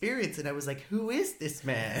the experience. And I was like, who is this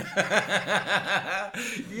man?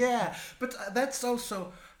 Yeah, but that's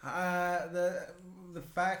also the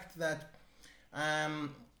fact that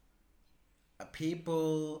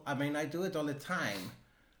people, I mean, I do it all the time.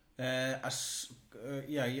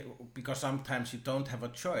 Because sometimes you don't have a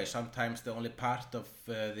choice. Sometimes the only part of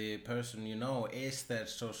the person you know is their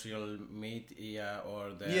social media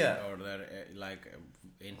or their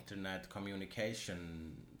internet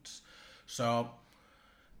communications. So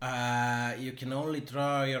you can only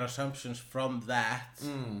draw your assumptions from that,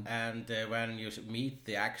 and when you meet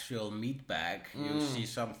the actual meat bag, you see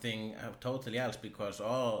something totally else, because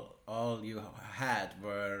all you had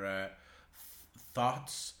were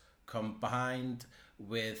thoughts combined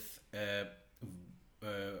with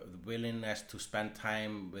willingness to spend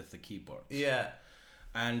time with the keyboard. Yeah.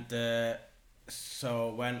 And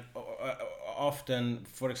so when often,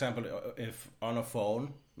 for example, if on a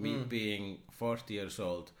phone, me being 40 years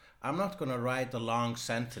old, I'm not going to write a long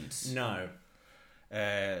sentence. No.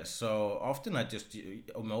 So often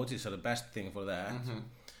emojis are the best thing for that. Mm-hmm.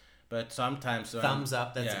 But sometimes... Thumbs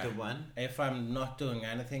up, that's a good one. If I'm not doing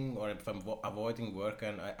anything, or if I'm avoiding work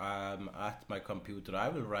and I'm at my computer, I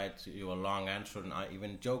will write you a long answer and I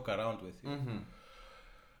even joke around with you. Mm-hmm.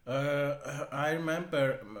 I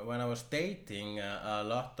remember when I was dating,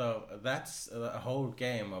 that's a whole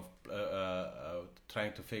game of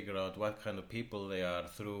trying to figure out what kind of people they are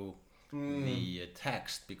through the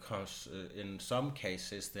text, because in some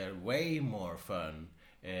cases they're way more fun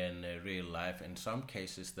in real life. In some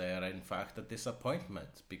cases they are in fact a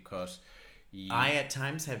disappointment, because I at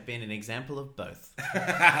times have been an example of both.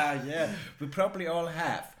 Yeah, we probably all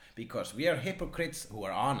have. because we are hypocrites who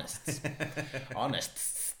are honest.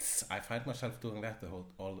 Honest. I find myself doing that a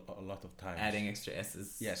lot of times. Adding extra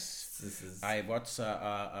S's. Yes. This is... I watched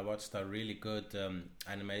a really good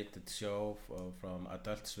animated show from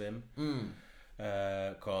Adult Swim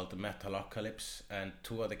called Metalocalypse, and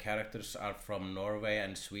two of the characters are from Norway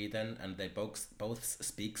and Sweden, and they both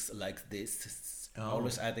speaks like this.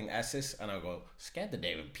 Always adding S's, and I go,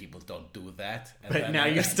 Scandinavian people don't do that. And but now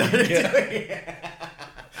you started doing it.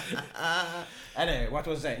 Anyway, what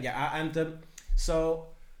was that? Yeah, and so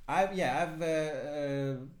I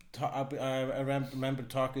remember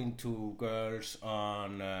talking to girls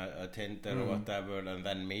on Tinder or whatever, and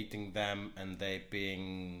then meeting them, and they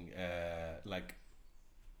being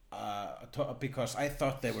because I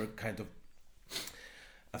thought they were kind of.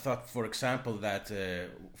 I thought, for example, that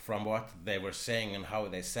from what they were saying and how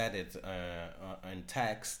they said it in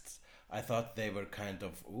text, I thought they were kind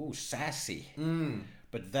of sassy.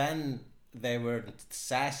 But then they weren't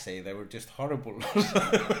sassy; they were just horrible.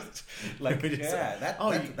 Like,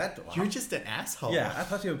 you're just an asshole. Yeah, I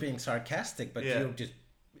thought you were being sarcastic, but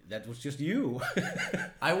that was just you.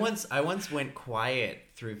 I once went quiet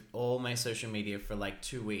through all my social media for like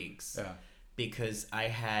 2 weeks. Yeah. Because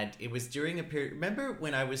it was during a period. Remember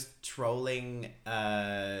when I was trolling,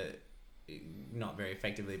 not very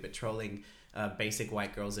effectively, but trolling basic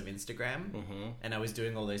white girls of Instagram, and I was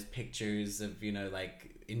doing all those pictures of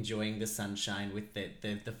like enjoying the sunshine with the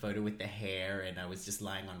photo with the hair, and I was just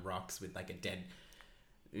lying on rocks with like a dead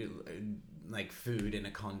like food and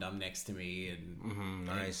a condom next to me, and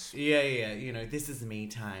nice. And, this is me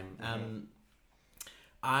time.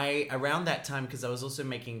 I around that time, because I was also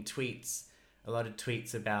making a lot of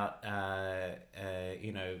tweets about,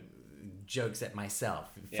 jokes at myself,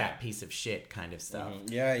 fat piece of shit kind of stuff.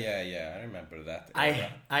 Yeah, I remember that.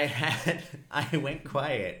 I went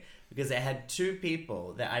quiet because I had two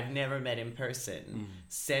people that I've never met in person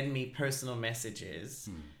send me personal messages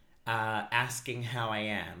asking how I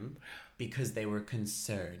am because they were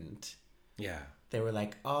concerned. Yeah. They were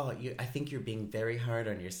like, I think you're being very hard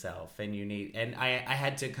on yourself and you need... And I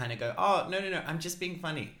had to kind of go, no, I'm just being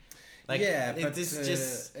funny. Like, yeah, but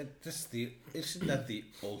isn't that the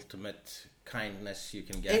ultimate kindness you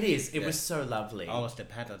can get? It is. It was so lovely. Always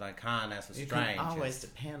dependent on kindness and you strength. Can always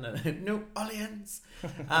depend on New Orleans.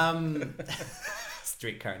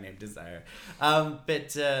 Streetcar named Desire.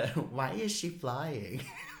 But why is she flying?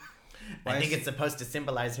 I think it's supposed to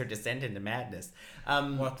symbolize her descent into madness.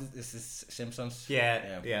 What is this? Simpsons?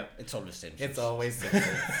 Yeah. It's always Simpsons. It's always Simpsons.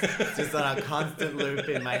 It's just on a constant loop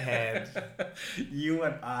in my head. You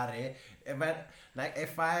and Ari.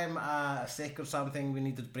 If I'm sick or something, we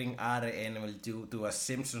need to bring Ari in and we'll do a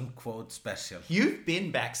Simpson quote special. You've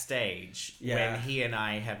been backstage when he and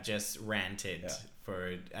I have just ranted.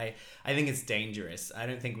 I think it's dangerous. I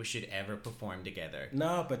don't think we should ever perform together.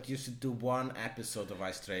 No, but you should do one episode of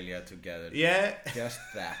Australia together. Yeah. Just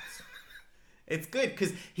that. It's good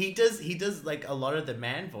because he does like a lot of the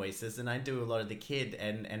man voices and I do a lot of the kid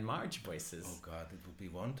and Marge voices. Oh God, it would be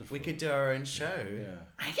wonderful. We could do our own show. Yeah.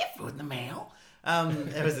 I get food in the mail.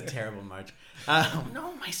 It was a terrible Marge.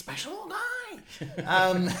 No, my special guy.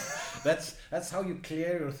 That's how you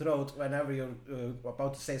clear your throat whenever you're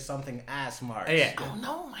about to say something as Marge. Yeah. Oh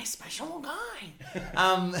no, my special guy.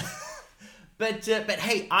 But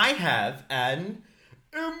hey, I have an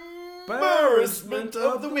embarrassment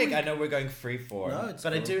of the week. I know we're going free form, but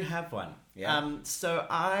cool. I do have one. Yeah. So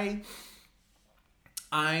I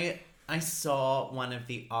saw one of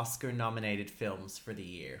the Oscar-nominated films for the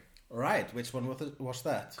year. Right, which one was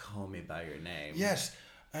that? Call Me By Your Name. Yes,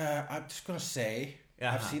 I'm just gonna say,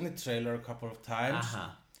 I've seen the trailer a couple of times.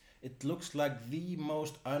 It looks like the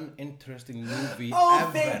most uninteresting movie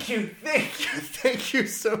ever. Thank you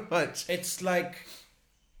so much. It's like,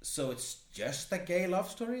 so it's just a gay love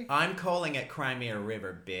story? I'm calling it Cry Me a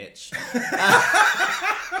River, bitch.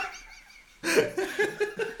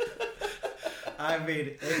 I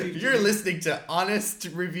mean, you're listening to honest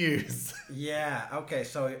reviews. Yeah, okay,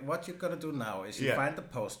 so what you're gonna do now is you find the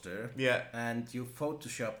poster and you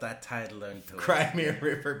Photoshop that title into Cry Me a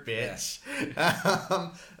River, bitch. Yeah.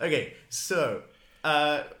 Okay, so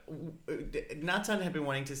Nathan had been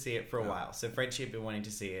wanting to see it for a while. So Frenchie had been wanting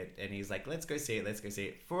to see it and he's like, let's go see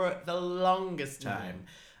it. For the longest time,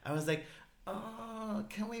 I was like,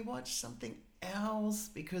 can we watch something else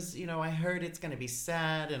because, I heard it's going to be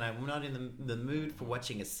sad and I'm not in the mood for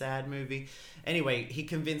watching a sad movie. Anyway, he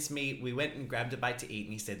convinced me. We went and grabbed a bite to eat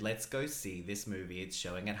and he said, let's go see this movie. It's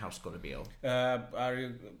showing at Háskólabíó.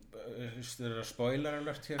 Is there a spoiler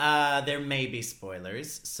alert here? There may be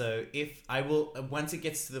spoilers. So if I will, once it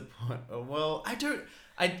gets to the point,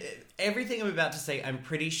 everything I'm about to say, I'm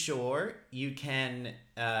pretty sure you can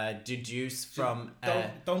deduce from...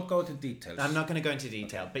 Don't go into details. I'm not going to go into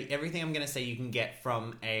detail, but everything I'm going to say you can get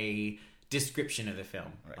from a description of the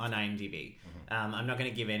film on IMDb. Mm-hmm. I'm not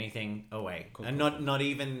going to give anything away. Cool, and not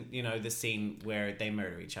even, the scene where they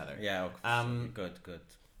murder each other. Yeah, okay. Good.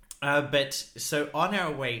 But so on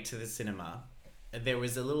our way to the cinema, there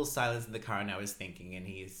was a little silence in the car and I was thinking, and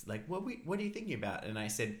he's like, what are you thinking about? And I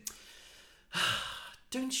said...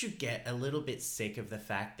 Don't you get a little bit sick of the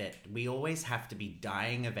fact that we always have to be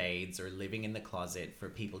dying of AIDS or living in the closet for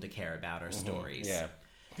people to care about our stories? Yeah.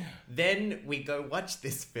 Then we go watch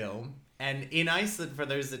this film, and in Iceland, for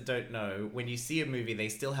those that don't know, when you see a movie, they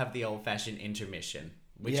still have the old-fashioned intermission,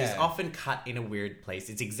 which is often cut in a weird place.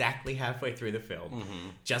 It's exactly halfway through the film,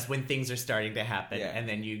 just when things are starting to happen, and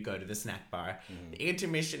then you go to the snack bar. The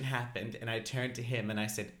intermission happened, and I turned to him and I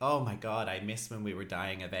said, oh my God, I miss when we were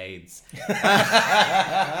dying of AIDS.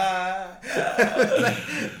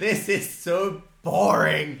 This is so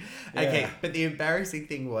boring. Yeah. Okay, but the embarrassing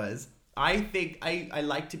thing was, I think I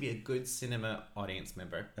like to be a good cinema audience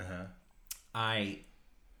member. I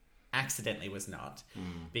accidentally was not,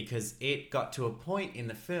 because it got to a point in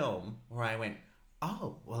the film where I went,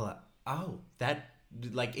 that,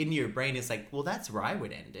 like, in your brain is like, well, that's where I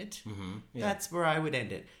would end it. That's where I would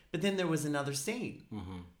end it. But then there was another scene.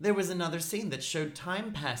 There was another scene that showed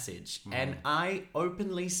time passage, and I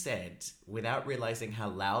openly said, without realizing how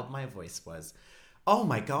loud my voice was, oh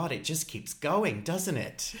my God, it just keeps going, doesn't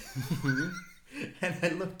it? And I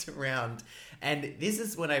looked around, and this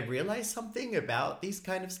is when I realized something about these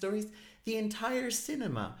kind of stories. The entire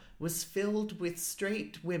cinema was filled with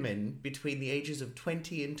straight women between the ages of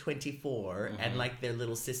 20 and 24 and like their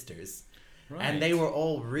little sisters. Right. And they were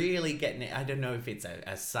all really getting it. I don't know if it's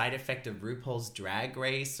a side effect of RuPaul's Drag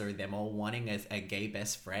Race or them all wanting a gay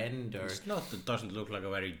best friend, or it doesn't look like a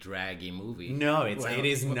very draggy movie. No, it's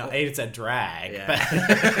a drag,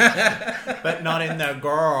 but not in the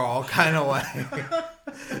girl kind of way.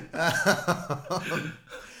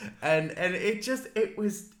 And it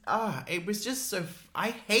was just so I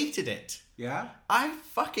hated it. Yeah? I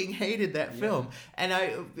fucking hated that film. And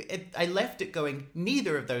I left it going,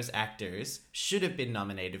 neither of those actors should have been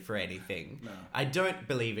nominated for anything. No. I don't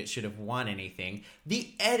believe it should have won anything.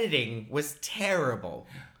 The editing was terrible.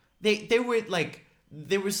 There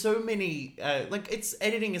were so many,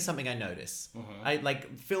 editing is something I notice. I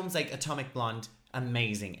like films like Atomic Blonde,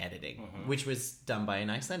 amazing editing, which was done by an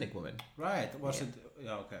Icelandic woman. Right. Was it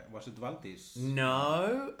Valdís?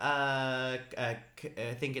 No. I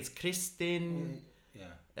think it's Kristin.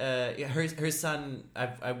 Her son.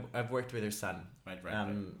 I've worked with her son. Right.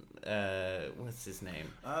 What's his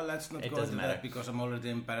name? Let's not go into that because I'm already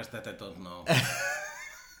embarrassed that I don't know.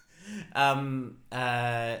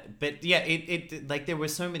 But yeah, it like there were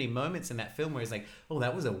so many moments in that film where it's like, oh,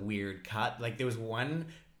 that was a weird cut. Like there was one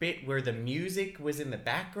bit where the music was in the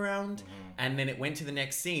background and then it went to the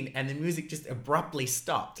next scene and the music just abruptly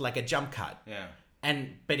stopped, like a jump cut.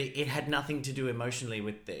 But it had nothing to do emotionally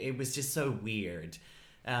with it was just so weird.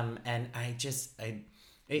 And I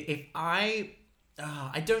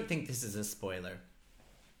don't think this is a spoiler.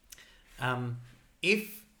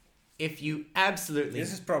 If you absolutely...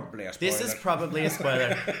 This is probably a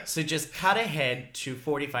spoiler. So just cut ahead to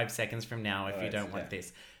 45 seconds from now if you don't want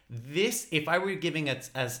this. This, if I were giving it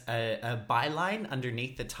as a byline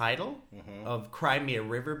underneath the title of Cry Me a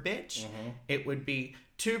River Bitch, it would be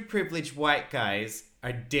two privileged white guys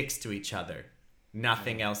are dicks to each other.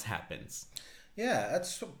 Nothing else happens. Yeah,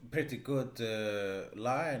 that's a pretty good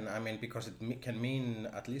line. I mean, because it can mean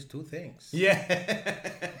at least two things. Yeah.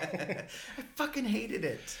 I fucking hated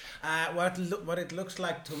it. What it looks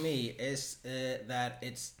like to me is that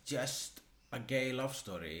it's just a gay love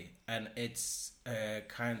story, and it's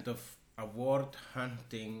kind of award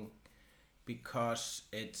hunting because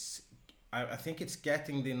it's... I think it's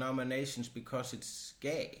getting the nominations because it's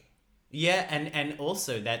gay. Yeah, and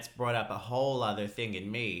also that's brought up a whole other thing in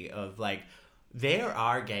me of like, there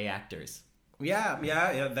are gay actors. Yeah,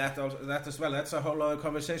 that as well. That's a whole other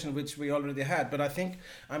conversation which we already had. But I think,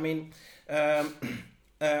 I mean,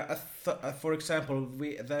 for example,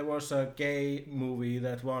 there was a gay movie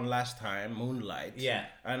that won last time, Moonlight. Yeah.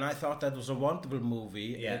 And I thought that was a wonderful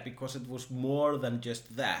movie Yeah. because it was more than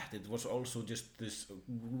just that. It was also just this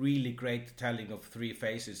really great telling of three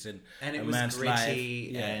faces in And it a was man's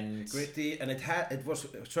gritty life. and gritty, and it was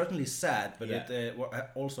certainly sad, but Yeah. it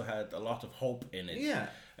also had a lot of hope in it. Yeah.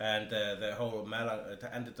 And the whole it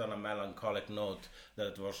ended on a melancholic note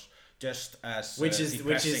that was just as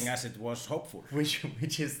depressing as it was hopeful. which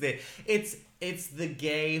is it's the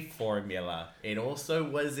gay formula. It also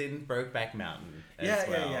was in Brokeback Mountain as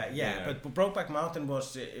well. Yeah. But Brokeback Mountain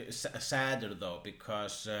was sadder though,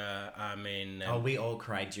 because I mean. We all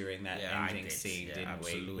cried during that ending scene, yeah, didn't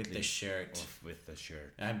absolutely. we? With the shirt. With the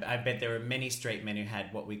shirt. I bet there were many straight men who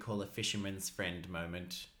had what we call a fisherman's friend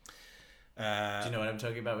moment. Do you know what I'm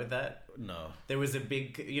talking about with that? No. There was a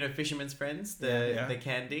big, Fisherman's Friends, the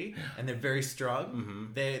candy, and they're very strong.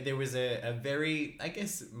 Mm-hmm. There was a very, I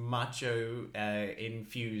guess, macho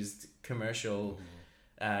infused commercial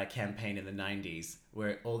campaign in the 90s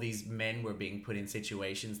where all these men were being put in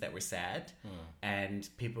situations that were sad, and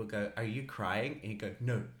people go, "Are you crying?" And you go,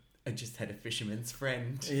 "No, I just had a fisherman's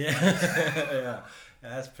friend." Yeah,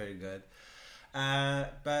 that's pretty good.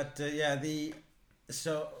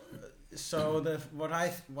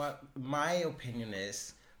 What my opinion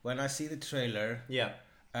is when I see the trailer,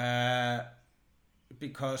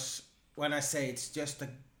 because when I say it's just a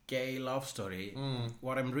gay love story,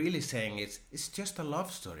 what I'm really saying is it's just a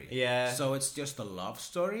love story. Yeah. So it's just a love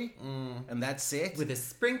story, and that's it. With a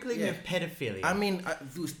sprinkling of pedophilia. I mean,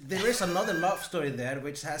 there is another love story there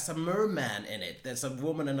which has a merman in it. There's a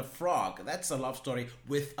woman and a frog. That's a love story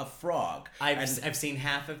with a frog. I've seen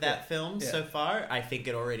half of that film so far. I think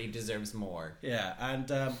it already deserves more. Yeah,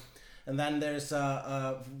 and then there's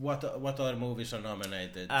what other movies are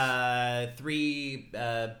nominated? 3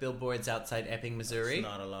 billboards outside Epping, Missouri. It's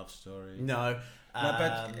not a love story. No.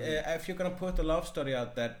 But if you're gonna put a love story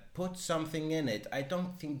out there, put something in it. I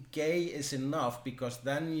don't think gay is enough, because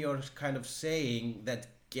then you're kind of saying that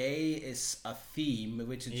gay is a theme,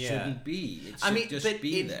 which it shouldn't be. It should just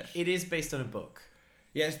be there. It is based on a book.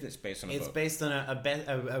 Yes, it's based on a book. It's based on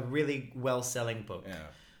a really well-selling book. Yeah.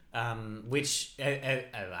 Which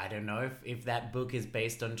I don't know if that book is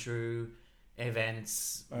based on true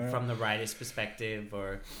events from the writer's perspective,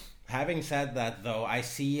 or. Having said that, though, I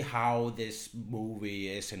see how this movie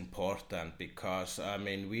is important, because I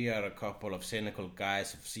mean we are a couple of cynical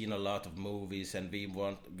guys who've seen a lot of movies, and we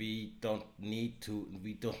don't need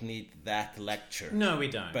that lecture. No, we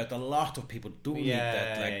don't. But a lot of people do need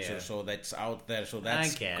that lecture, so that's out there. So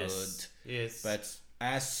that's good. Yes. But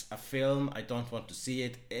as a film, I don't want to see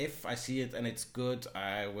it. If I see it and it's good,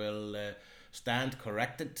 I will stand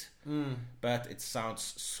corrected. But it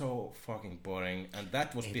sounds so fucking boring, and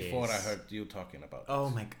that was before I heard you talking about it. Oh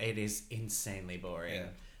my! It is insanely boring. Yeah.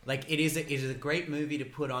 Like it is a great movie to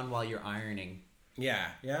put on while you're ironing. Yeah,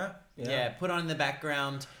 put on in the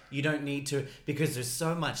background. You don't need to, because there's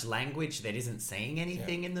so much language that isn't saying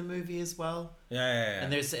anything in the movie as well. Yeah.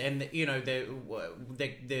 And the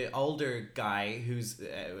older guy who's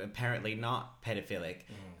apparently not pedophilic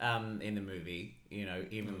in the movie.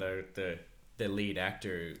 Even though the lead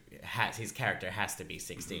actor his character has to be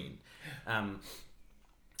 16.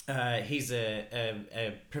 He's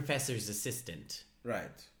a professor's assistant.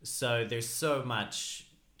 Right. So there's so much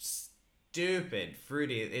stupid,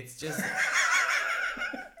 fruity. It's just.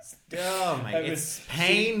 It's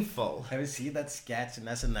painful. Have you seen that sketch in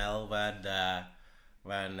SNL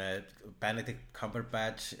when Benedict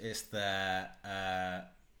Cumberbatch is the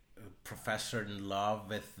professor in love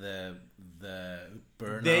with the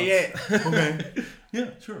burnout? Okay.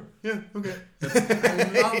 Yeah, sure. Yeah, okay. I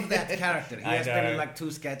love that character. He has been in like 2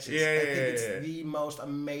 sketches. Yeah, I think it's the most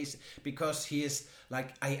amazing, because he is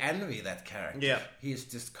like, I envy that character. Yeah. He is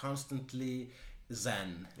just constantly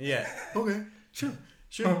zen. Yeah. Okay.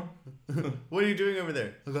 Sure. What are you doing over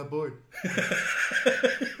there? I got bored.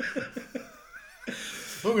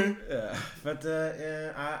 Okay. But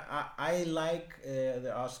I like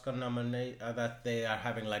the Oscar nomination that they are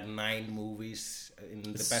having like 9 movies in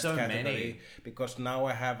the best category. Many. Because now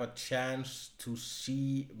I have a chance to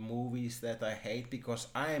see movies that I hate, because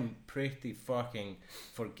I am pretty fucking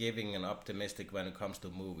forgiving and optimistic when it comes to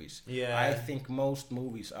movies. Yeah. I think most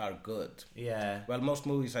movies are good. Yeah. Well, most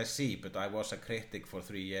movies I see, but I was a critic for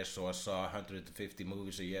 3 years, so I saw 150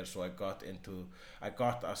 movies a year, so I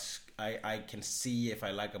can see if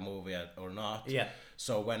I like a movie or not. Yeah.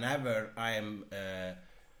 So whenever I am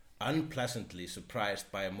unpleasantly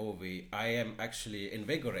surprised by a movie, I am actually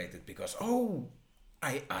invigorated, because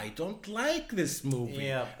I don't like this movie,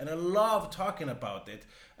 Yeah. and I love talking about it.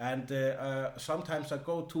 And sometimes I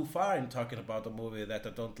go too far in talking about a movie that I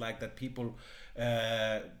don't like. That people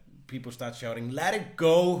start shouting, "Let it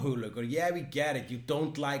go, Huluk," or "Yeah, we get it. You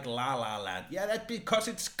don't like La La Land." Yeah, that's because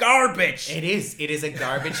it's garbage. It is. It is a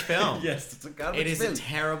garbage film. Yes, it's a garbage It is film. a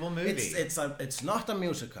terrible movie. It's not a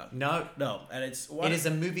musical. No. And It is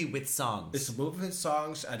a movie with songs. It's a movie with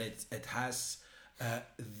songs, and it has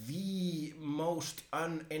the most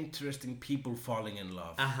uninteresting people falling in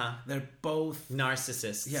love. They're both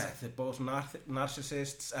narcissists. Yeah, they're both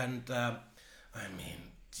narcissists, and I mean,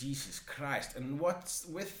 Jesus Christ! And what's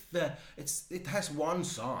with it has one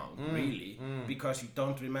song really, because you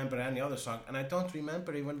don't remember any other song, and I don't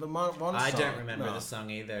remember even the one song. I don't remember the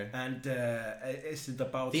song either. And is it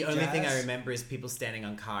about the only thing I jazz? remember is people standing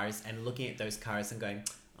on cars and looking at those cars and going,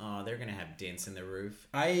 "Oh, they're gonna have dents in the roof."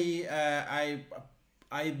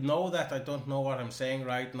 I know that I don't know what I'm saying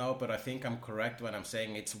right now, but I think I'm correct when I'm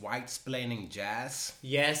saying it's white-splaining jazz.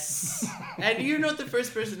 Yes, and you're not the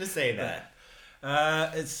first person to say that.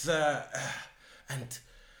 It's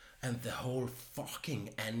and the whole fucking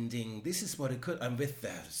ending. This is what it could. And with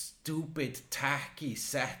the stupid, tacky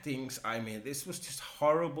settings. I mean, this was just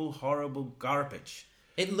horrible garbage.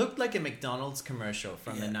 It looked like a McDonald's commercial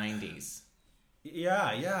from the 90s.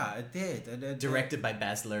 Yeah, it did. Directed by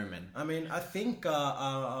Baz Luhrmann. I mean, I think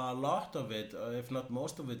a lot of it, if not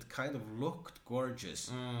most of it, kind of looked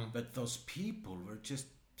gorgeous. But those people were just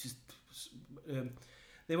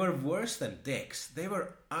they were worse than dicks. They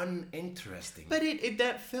were uninteresting. But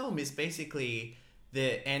that film is basically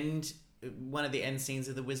one of the end scenes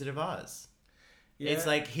of The Wizard of Oz. Yeah. It's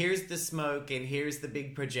like, here's the smoke and here's the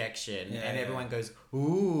big projection, and everyone goes,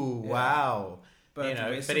 "Ooh, wow." But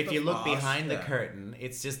but if you look behind the curtain,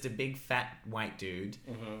 it's just a big fat white dude,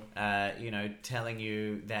 telling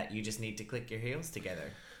you that you just need to click your heels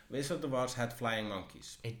together. Wizard of Oz had flying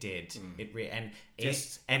monkeys. It did.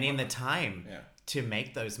 And in the time to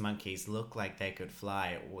make those monkeys look like they could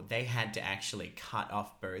fly, they had to actually cut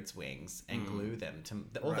off birds' wings and glue them to.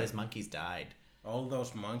 All those monkeys died. All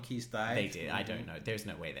those monkeys died. They did. I don't know. There's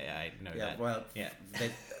no way I know that. Well,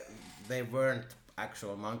 they weren't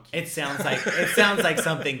actual monkeys. It sounds like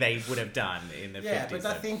something they would have done in the 50s. Yeah, but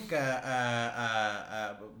I think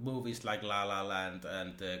movies like La La Land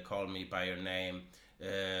and Call Me by Your Name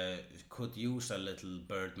could use a little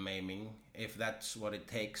bird maiming, if that's what it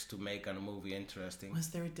takes to make a movie interesting. Was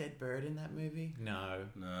there a dead bird in that movie? No.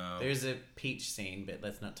 There's a peach scene, but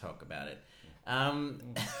let's not talk about it.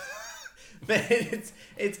 But it's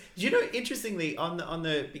interestingly on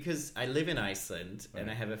the because I live in Iceland and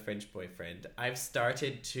I have a French boyfriend. I've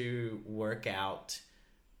started to work out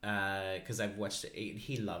because I've watched it.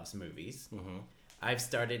 He loves movies. I've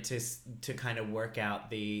started to kind of work out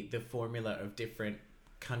the formula of different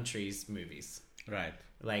countries' movies. Right.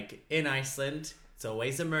 Like in Iceland, it's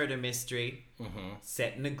always a murder mystery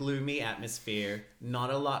set in a gloomy atmosphere. Not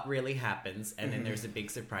a lot really happens, and then there's a big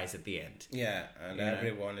surprise at the end. Yeah, and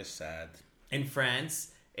everyone is sad. In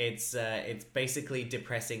France, it's basically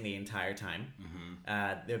depressing the entire time.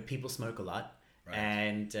 The people smoke a lot, right.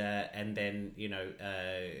 and then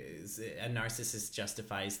a narcissist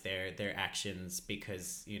justifies their actions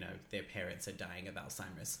because their parents are dying of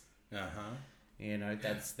Alzheimer's.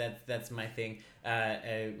 That's my thing.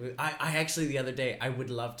 I actually the other day I would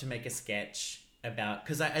love to make a sketch about,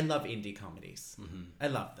 because I love indie comedies. I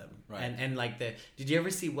love them. Right. And like did you ever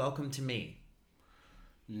see Welcome to Me?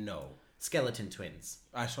 No. Skeleton Twins.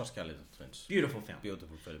 I saw Skeleton Twins. Beautiful film.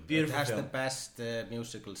 It has the best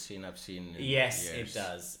musical scene I've seen in years. It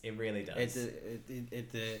does. It really does.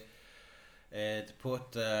 It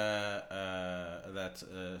put that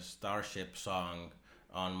Starship song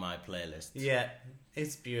on my playlist. Yeah,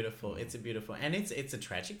 it's beautiful. It's and it's a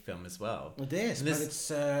tragic film as well. It is, but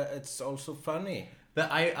it's also funny.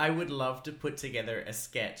 But I would love to put together a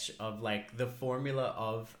sketch of like the formula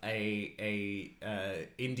of a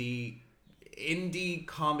indie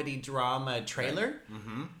comedy drama trailer.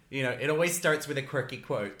 It always starts with a quirky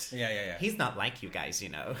quote. Yeah. He's not like you guys,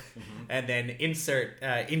 and then insert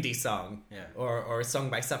indie song or a song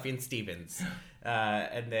by Sufjan Stevens.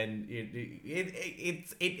 And then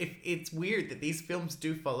it's weird that these films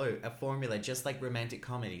do follow a formula just like romantic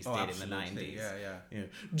comedies did absolutely. In the 90s. Yeah.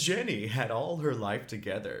 Jenny had all her life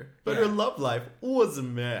together, but her love life was a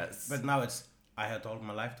mess. But now it's I had all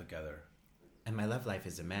my life together, and my love life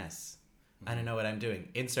is a mess. I don't know what I'm doing.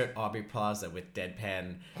 Insert Aubrey Plaza with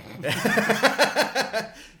deadpan.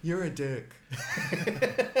 You're a dick.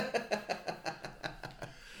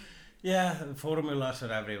 Yeah, formulas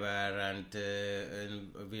are everywhere, and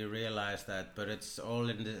we realize that. But it's all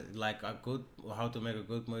in the like a good. How to make a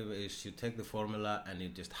good movie is you take the formula and you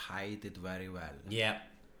just hide it very well. Yeah.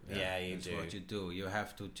 Yeah, you that's do. what you do. You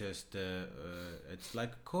have to just. It's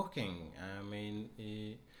like cooking. I mean,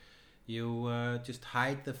 you just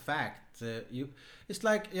hide the fact. It's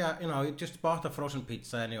like you just bought a frozen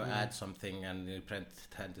pizza and you add something and you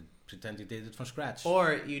pretend you did it from scratch.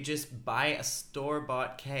 Or you just buy a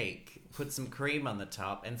store-bought cake, put some cream on the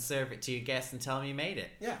top, and serve it to your guests and tell them you made it.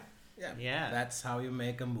 Yeah. That's how you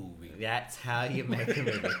make a movie. That's how you make a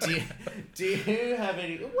movie. Do you have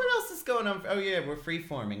any... What else is going on? Oh, yeah, we're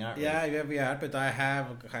free-forming, aren't we? Yeah, we are, but I have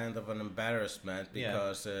kind of an embarrassment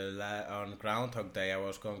because on Groundhog Day I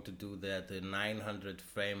was going to do the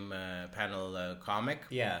 900-frame panel comic.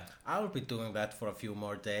 Yeah. I'll be doing that for a few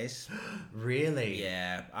more days. Really?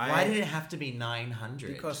 Yeah. Why did it have to be 900?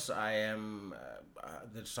 Because I am...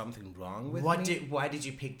 there's something wrong with me. Why did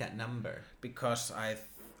you pick that number? Because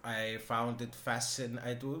I found it fascinating.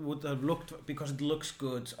 I would have looked because it looks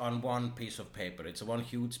good on one piece of paper. It's one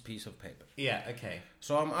huge piece of paper. Yeah, okay.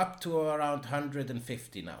 So I'm up to around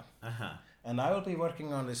 150 now. Uh-huh. And I will be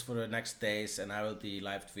working on this for the next days, and I will be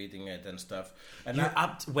live tweeting it and stuff. And you're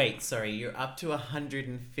up to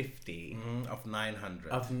 150 of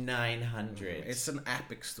 900. Of 900. It's an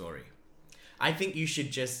epic story. I think you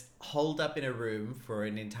should just hold up in a room for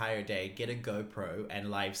an entire day, get a GoPro,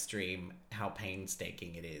 and live stream how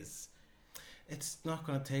painstaking it is. It's not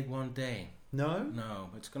going to take one day. No?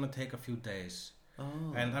 No, it's going to take a few days.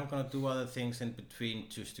 Oh. And I'm going to do other things in between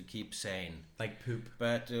just to keep sane. Like poop.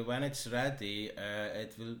 But when it's ready,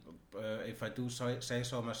 it will, if I do say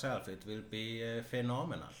so myself, it will be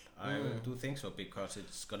phenomenal. I do think so because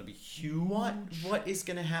it's going to be huge. What is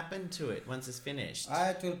going to happen to it once it's finished?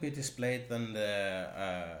 It will be displayed in the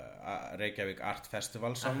Reykjavik Art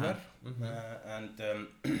Festival somewhere.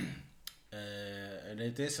 And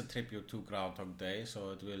it is a tribute to Groundhog Day,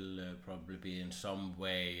 so it will probably be in some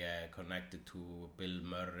way connected to Bill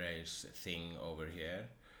Murray's thing over here.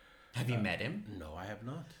 Have you met him? No, I have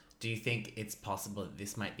not. Do you think it's possible that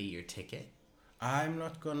this might be your ticket? I'm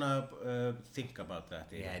not gonna think about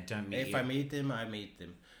that. Yeah, don't meet If I meet him, I meet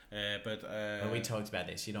him. But we talked about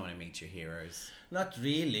this. You don't want to meet your heroes. Not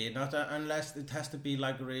really. Not unless it has to be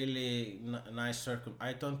like really nice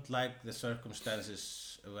I don't like the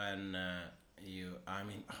circumstances when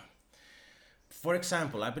for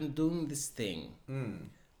example, I've been doing this thing,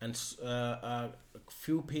 and a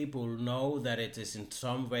few people know that it is in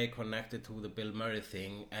some way connected to the Bill Murray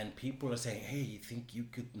thing, and people are saying, "Hey, you think you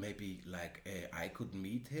could maybe I could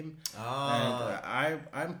meet him?" Oh,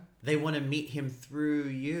 and they want to meet him through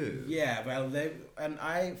you. Yeah, well,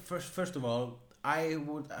 I first of all, I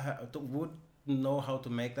would know how to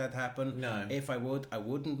make that happen. No. If I would, I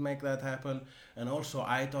wouldn't make that happen. And also,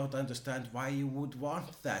 I don't understand why you would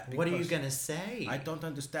want that. What are you going to say? I don't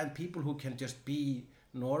understand people who can just be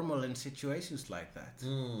normal in situations like that.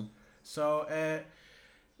 So,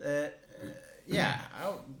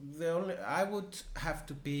 I would have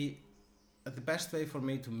to be the best way for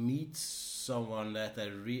me to meet someone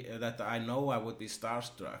that I know I would be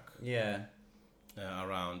starstruck. Yeah.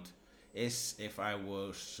 Around is if I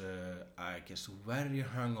was, I guess, very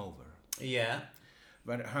hungover. Yeah.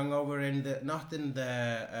 But hungover not in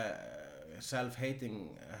the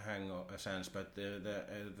self-hating hangover sense, but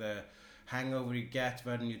the hangover you get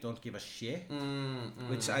when you don't give a shit,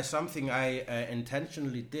 which is something I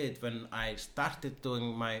intentionally did when I started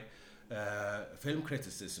doing my film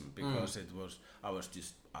criticism, because I was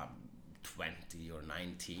just 20 or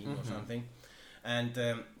 19 or something, and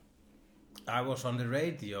I was on the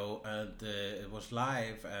radio and it was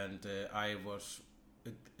live, and it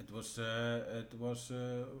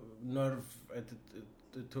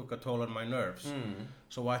took a toll on my nerves.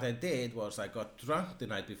 So what I did was I got drunk the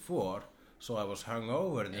night before, so I was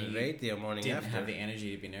hungover in the radio morning didn't after. Have the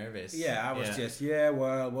energy to be nervous. Yeah, I was just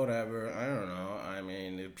well, whatever. I don't know. I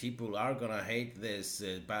mean, people are gonna hate this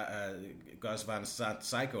Gus Van Sant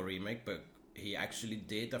Psycho remake, but he actually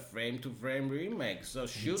did a frame-to-frame remake, so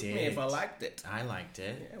shoot me if I liked it. I liked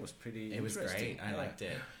it. Yeah, it was pretty It was great. I liked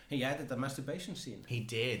it. He added a masturbation scene. He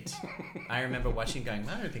did. I remember watching going,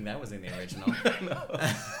 I don't think that was in the original.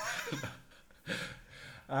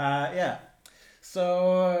 Yeah.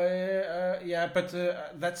 So, but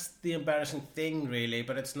that's the embarrassing thing, really.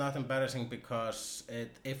 But it's not embarrassing because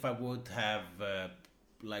if I would have,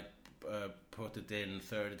 put it in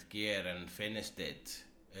third gear and finished it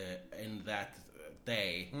in that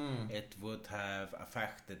day, it would have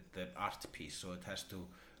affected the art piece. So it has to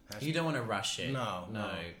You don't want to rush it. No.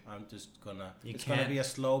 I'm just gonna. It's can't- gonna be a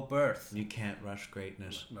slow birth. You can't rush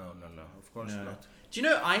greatness. No. Of course not. Do you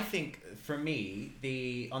know, I think for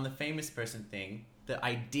me, on the famous person thing, the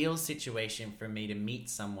ideal situation for me to meet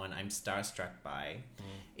someone I'm starstruck by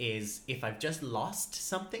is if I've just lost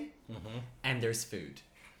something and there's food.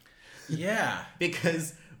 Yeah.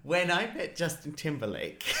 Because when I met Justin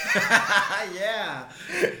Timberlake, Yeah.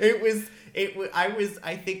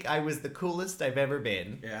 I think I was the coolest I've ever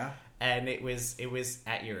been. Yeah. And it was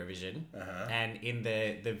at Eurovision and in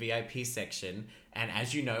the VIP section. And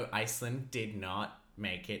as you know, Iceland did not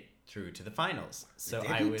make it through to the finals. So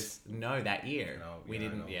I was that year. No, we yeah,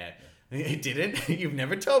 didn't. I know. Yeah. It didn't? You've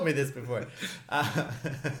never told me this before.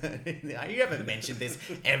 You haven't mentioned this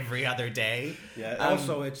every other day. Yeah.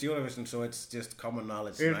 Also, it's Eurovision, so it's just common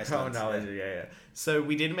knowledge. It's common knowledge, yeah. So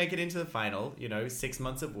we didn't make it into the final. 6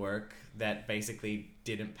 months of work that basically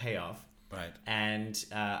didn't pay off. Right. And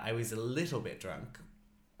I was a little bit drunk.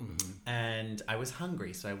 And I was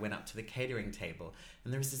hungry, so I went up to the catering table.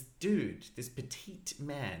 And there was this dude, this petite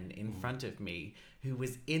man in front of me who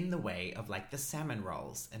was in the way of like the salmon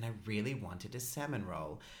rolls. And I really wanted a salmon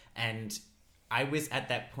roll. And I was at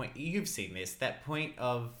that point, you've seen this, that point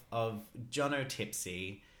of Jono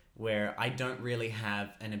tipsy, where I don't really have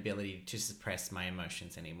an ability to suppress my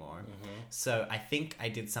emotions anymore. So I think I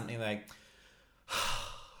did something like...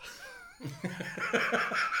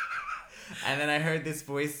 And then I heard this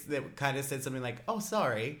voice that kind of said something like, "Oh,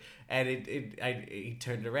 sorry," and he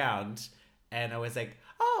turned around, and I was like,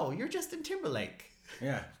 "Oh, you're Justin Timberlake."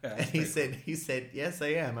 Yeah. And he said, "Yes,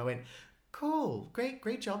 I am." I went, "Cool,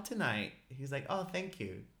 great job tonight." He's like, "Oh, thank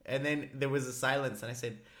you." And then there was a silence, and I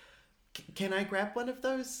said, "Can I grab one of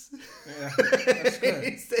those?" Yeah, that's good.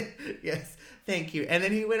 He said, "Yes, thank you." And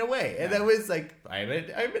then he went away, and that was like,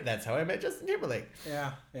 that's how I met Justin Timberlake.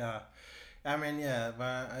 Yeah. I mean,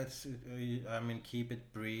 but it's. I mean, keep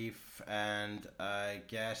it brief, and I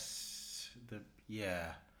guess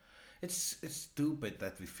it's stupid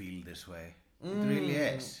that we feel this way. It really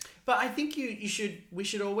is. But I think we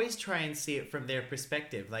should always try and see it from their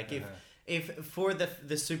perspective. Like if for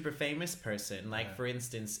the super famous person, like for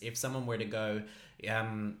instance, if someone were to go,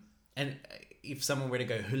 Hulle,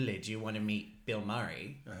 do you want to meet Bill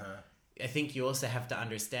Murray? I think you also have to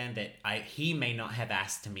understand that he may not have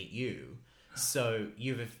asked to meet you. So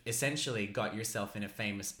you've essentially got yourself in a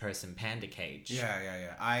famous person panda cage.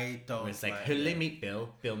 Yeah. I don't. Where it's like Hulle meet Bill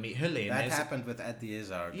meet Hulle. That happened with Eddie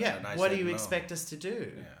Izzard. Yeah. And What do you no. expect us to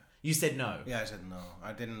do? Yeah. You said no. Yeah, I said no.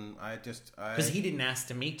 I didn't. Because he didn't ask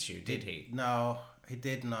to meet you, did he? No, he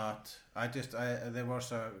did not. There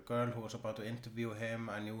was a girl who was about to interview him.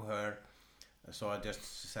 I knew her, so I just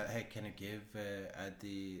said, "Hey, can you give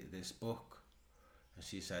Eddie this book?" And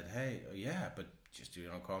she said, "Hey, yeah, but just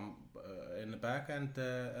come in the back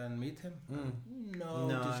and meet him."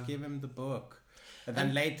 No, just give him the book. And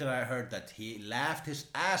then later I heard that he laughed his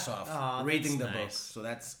ass off reading the book. So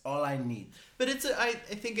that's all I need. But I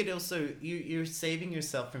think it also, you're saving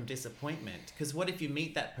yourself from disappointment. Because what if you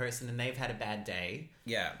meet that person and they've had a bad day?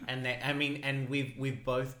 Yeah. And we've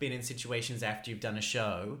both been in situations after you've done a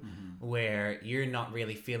show where you're not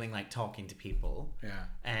really feeling like talking to people. Yeah.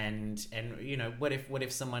 And what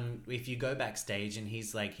if someone, if you go backstage and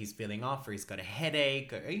he's feeling off or he's got a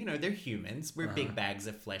headache, or, they're humans. We're big bags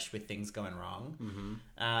of flesh with things going wrong.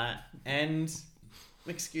 And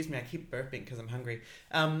excuse me, I keep burping because I'm hungry.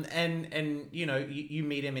 And you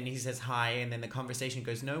meet him and he says hi, and then the conversation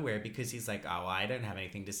goes nowhere because he's like, "Oh, I don't have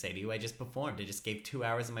anything to say to you. I just performed. I just gave 2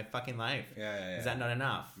 hours of my fucking life. Yeah. Is that not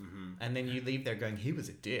enough?" And then you leave there going, "He was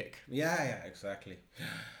a dick." Yeah, exactly.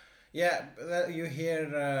 Yeah, you hear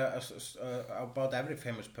about every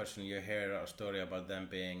famous person. You hear a story about them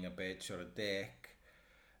being a bitch or a dick.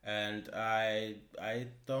 And I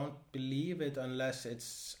don't believe it unless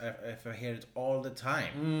if I hear it all the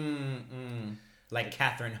time. Like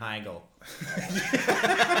Katherine Heigl.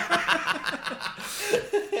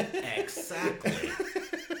 Exactly.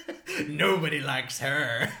 Nobody likes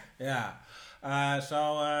her. Yeah.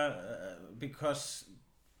 Because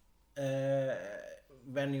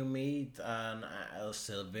when you meet a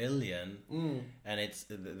civilian and it's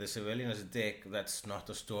the civilian is a dick, that's not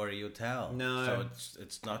a story you tell. No. So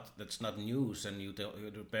that's not news, and you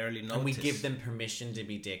barely notice. And we give them permission to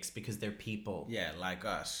be dicks because they're people. Yeah, like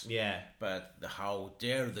us. Yeah. But how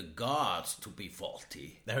dare the gods to be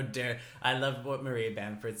faulty? How dare! I love what Maria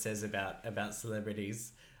Bamford says about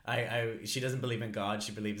celebrities. She doesn't believe in God.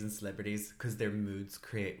 She believes in celebrities because their moods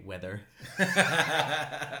create weather.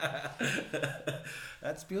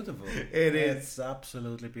 That's beautiful. It's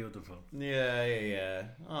absolutely beautiful. Yeah.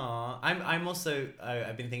 Aw. I'm also.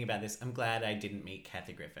 I've been thinking about this. I'm glad I didn't meet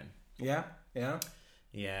Kathy Griffin. Yeah.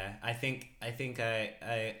 Yeah. I think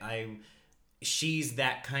she's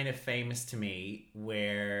that kind of famous to me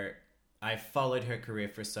where I followed her career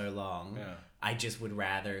for so long. Yeah. I just would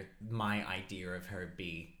rather my idea of her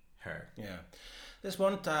be her. Yeah. This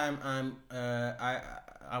one time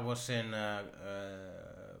I was in a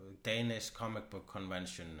Danish comic book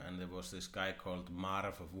convention, and there was this guy called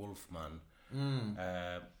Marv Wolfman.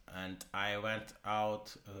 And I went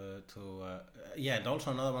out and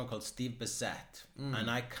also another one called Steve Bissett.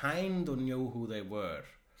 And I kind of knew who they were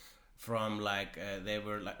from, like,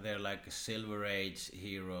 they're like Silver Age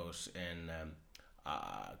heroes in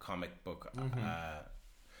comic book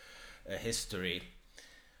history.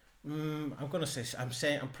 I'm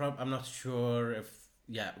not sure if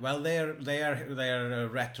they are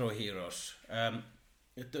retro heroes.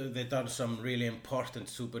 They've done some really important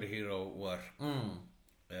superhero work.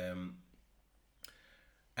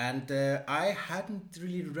 And I hadn't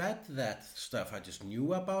really read that stuff. I just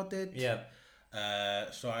knew about it. Yeah.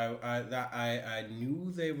 So I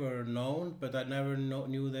knew they were known, but I never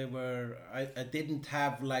knew they were. I didn't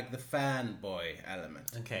have like the fanboy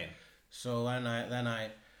element. Okay. So then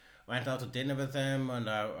I went out to dinner with them, and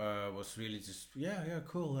I was really just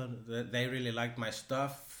cool. And they really liked my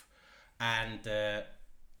stuff, and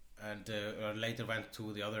later went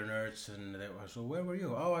to the other nerds, and they were, so where were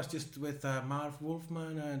you? Oh, I was just with Marv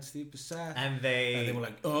Wolfman and Steve Bissett, and they were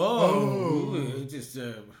like, just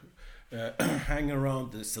hang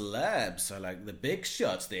around the celebs, like the big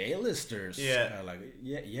shots, the A-listers. Yeah.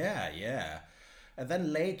 Yeah. And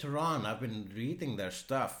then later on, I've been reading their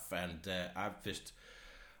stuff, and I've just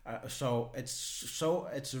so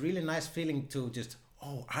it's a really nice feeling to just.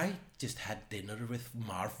 Oh, I just had dinner with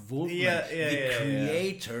Marv Wolfman, the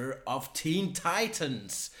creator of Teen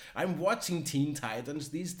Titans. I'm watching Teen Titans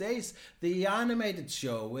these days, the animated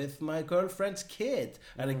show with my girlfriend's kid.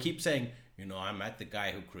 And I keep saying, I met the guy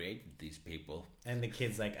who created these people. And the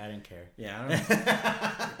kid's like, I don't care. Yeah, I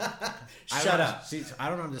don't Shut up. See, I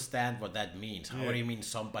don't understand what that means. How do you mean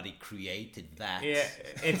somebody created that? Yeah,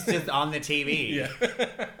 it's just on the TV. Yeah.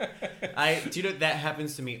 Do you know that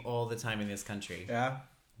happens to me all the time in this country? Yeah.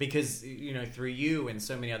 Because, through you and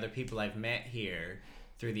so many other people I've met here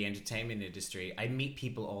through the entertainment industry, I meet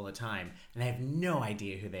people all the time and I have no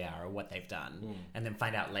idea who they are or what they've done, and then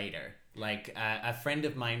find out later. Like a friend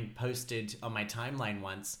of mine posted on my timeline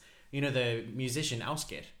once, the musician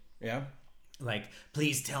Auskit. Yeah. Like,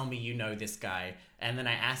 please tell me you know this guy. And then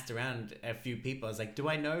I asked around a few people. I was like,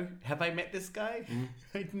 have I met this guy?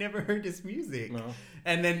 I'd never heard his music. No.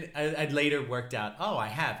 And then I'd later worked out, I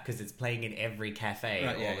have, because it's playing in every cafe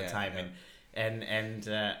all the time. Yeah. And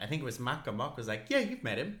I think it was Maka Mok was like, yeah, you've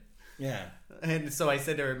met him. Yeah. And so I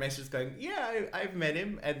sent her a message going, yeah, I've met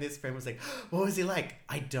him. And this friend was like, what was he like?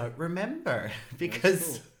 I don't remember,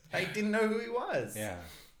 because I didn't know who he was. Yeah.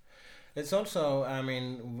 It's also, I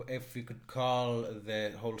mean, if we could call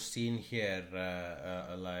the whole scene here,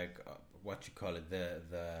 what you call it, the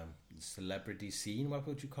celebrity scene, what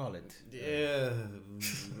would you call it? Yeah.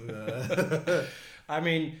 I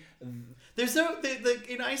mean, there's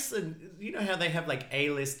in Iceland, you know how they have like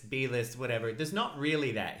A-list, B-list, whatever. There's not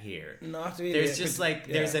really that here. Not really. There's just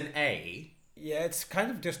there's an A. Yeah, it's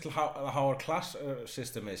kind of just how our class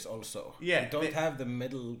system is also. Yeah. We don't have the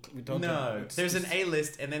middle. We don't. No, there's an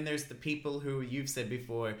A-list, and then there's the people who you've said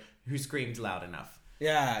before who screamed loud enough.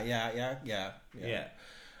 Yeah.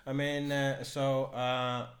 I mean,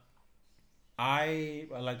 I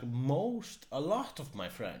like a lot of my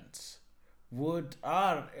friends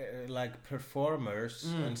are like performers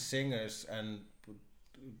and singers and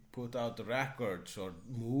put out records or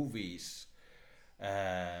movies.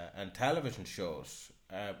 And television shows.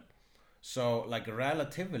 So, like,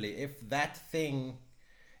 relatively, if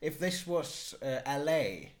this was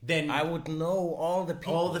LA, then I would know all the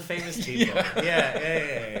people. All the famous people.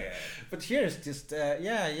 Yeah. But here it's just, I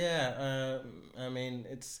mean,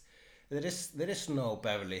 there is no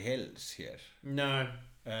Beverly Hills here. No.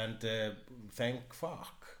 And thank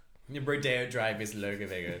fuck. Rodeo Drive is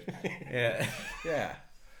Lögevägar. Yeah. Yeah.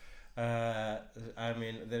 I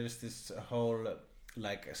mean, there's this whole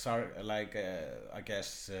I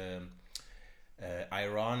guess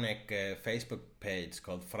ironic Facebook page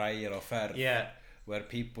called Frægir á ferð. Yeah. Where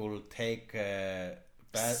people take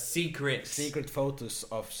secret photos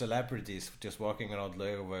of celebrities just walking around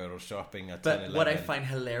Laugavegur or shopping at 10-11. But what I find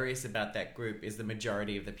hilarious about that group is the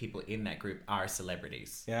majority of the people in that group are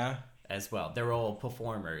celebrities. Yeah. As well, they're all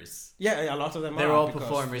performers. Yeah, a lot of them they're are. All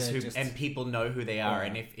performers who, just... and people know who they are.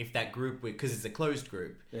 And if that group, because it's a closed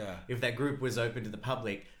group, if that group was open to the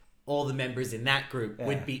public, all the members in that group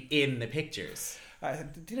would be in the pictures.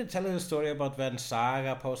 Did I tell you a story about when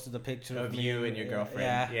Saga posted a picture of you and your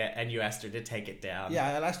girlfriend? Yeah, and you asked her to take it down.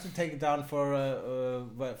 Yeah, I asked her to take it down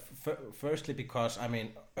firstly because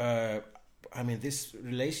this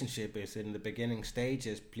relationship is in the beginning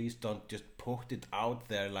stages. Please don't just put it out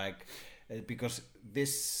there because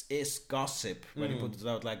this is gossip when you put it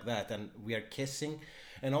out like that. And we are kissing,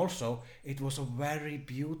 and also it was a very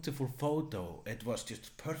beautiful photo. It was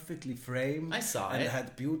just perfectly framed. I saw and it. It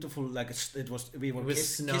had beautiful we were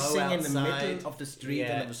kissing outside. In the middle of the street,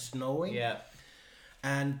 and it was snowing. Yeah,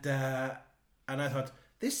 and I thought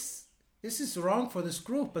this is wrong for this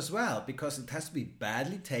group as well, because it has to be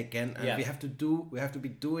badly taken, and we have to be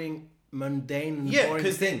doing mundane and boring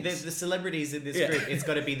things. Yeah, because the celebrities in this group, it's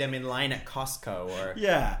got to be them in line at Costco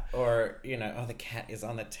or the cat is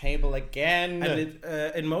on the table again. And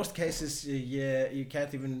in most cases, you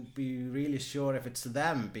can't even be really sure if it's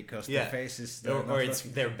them because their faces or it's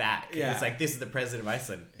their back. Yeah. It's like, this is the president of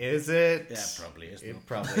Iceland. Is it? Yeah, probably is. It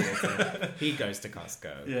probably is. He goes to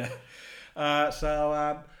Costco. Yeah.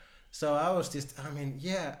 So I was just,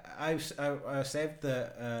 I saved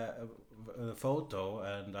the photo,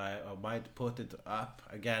 and I might put it up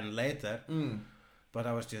again later. But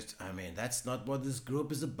I was just, that's not what this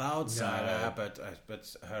group is about, Sarah.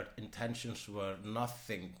 But her intentions were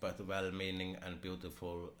nothing but well-meaning and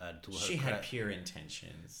beautiful. And she had pure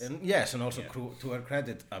intentions. And yes, and also to her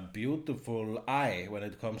credit, a beautiful eye when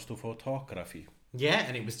it comes to photography. Yeah,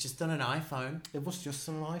 and it was just on an iPhone. It was just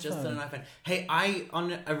on an iPhone. Hey,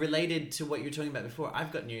 related to what you were talking about before,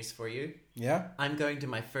 I've got news for you. Yeah? I'm going to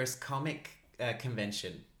my first comic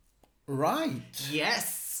convention. Right.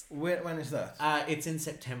 Yes. When is that? It's in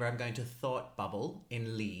September. I'm going to Thought Bubble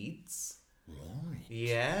in Leeds. Right.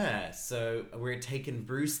 Yeah, so we're taking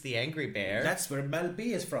Bruce the Angry Bear. That's where Mel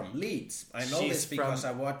B is from, Leeds. I know this because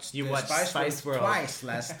I watched Spice World twice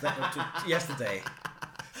yesterday.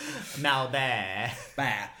 Mal Bear.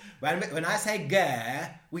 Bear. When I say "gah,"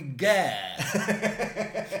 we gah.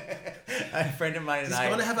 A friend of mine and I.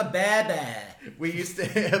 He's gonna have a bear. We used to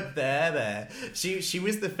have bear. She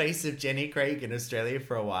was the face of Jenny Craig in Australia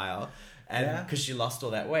for a while, and because she lost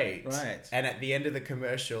all that weight. Right. And at the end of the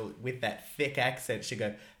commercial, with that thick accent, she'd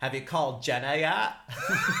go, "Have you called Jenna yet?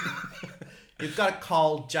 You've got to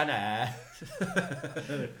call Jenna."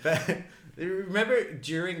 But remember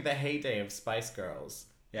during the heyday of Spice Girls?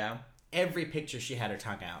 Yeah. Every picture she had her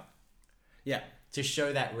tongue out. Yeah. To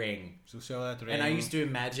show that ring. And I used to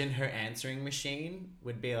imagine her answering machine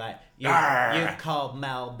would be like, you called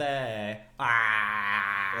Mel Bear.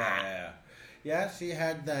 Yeah, she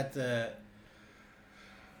had that.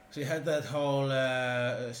 She had that whole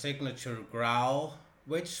signature growl,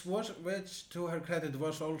 which to her credit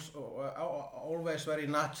was also always very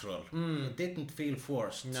natural. It didn't feel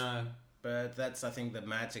forced. No. But that's, I think, the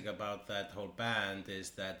magic about that whole band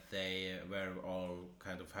is that they were all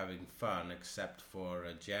kind of having fun, except for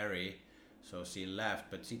Jerry. So she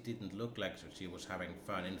left, but she didn't look like she was having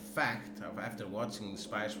fun. In fact, after watching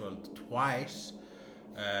Spice World twice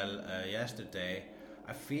yesterday,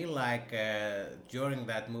 I feel like during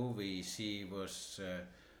that movie she was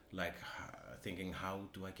thinking, how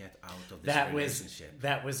do I get out of this relationship?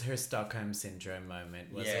 That was her Stockholm Syndrome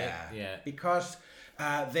moment, was it? Yeah. Because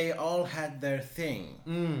they all had their thing.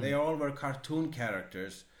 They all were cartoon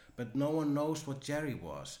characters, but no one knows what Jerry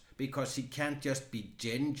was, because he can't just be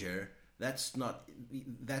Ginger. That's not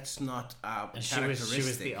a characteristic. She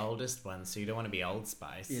was the oldest one, so you don't want to be Old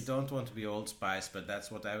Spice. You don't want to be Old Spice, but that's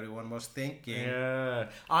what everyone was thinking. Yeah.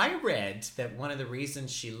 I read that one of the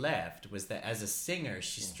reasons she left was that as a singer,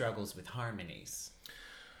 she struggles with harmonies.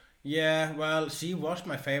 Yeah, well, she was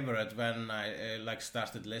my favorite when I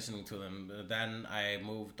started listening to them. Then I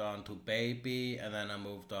moved on to Baby, and then I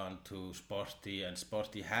moved on to Sporty, and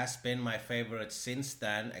Sporty has been my favorite since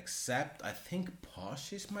then, except I think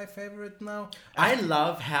Posh is my favorite now. I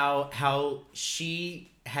love how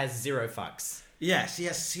she has zero fucks. Yeah, she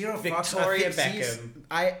has zero fucks. Victoria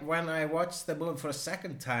Beckham. When I watched the movie for a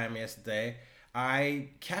second time yesterday, I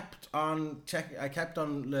kept on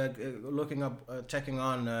looking up, checking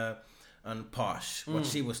on Posh, what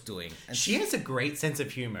she was doing. And she has a great sense of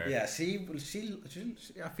humor. Yeah, she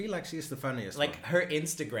I feel like she's the funniest. Like, her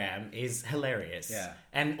Instagram is hilarious. Yeah.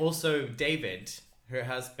 And also David, her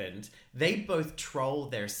husband, they both troll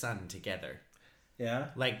their son together. Yeah.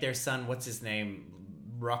 Like their son, what's his name?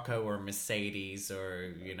 Rocco or Mercedes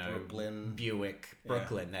or, Brooklyn. Buick.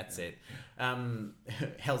 Brooklyn, that's it. Mm.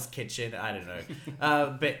 Hell's Kitchen, I don't know.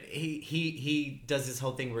 But he does this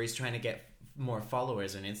whole thing where he's trying to get more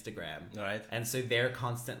followers on Instagram. Right. And so they're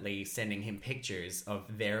constantly sending him pictures of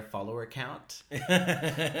their follower count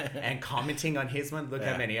and commenting on his one. Look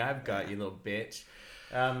how many I've got, you little bitch.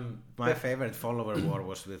 My favorite follower war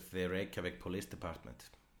was with the Reykjavik Police Department.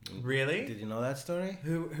 Really? Did you know that story?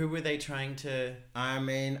 Who were they trying to... I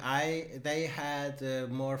mean, they had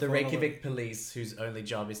more The followers. Reykjavik Police, whose only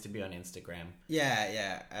job is to be on Instagram.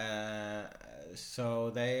 Yeah. So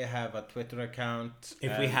they have a Twitter account.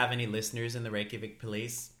 If we have any listeners in the Reykjavik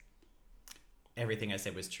Police, everything I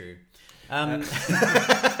said was true.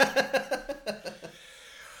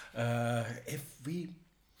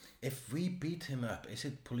 If we beat him up, is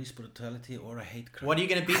it police brutality or a hate crime? What are you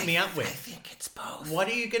going to beat me up with? I think it's both. What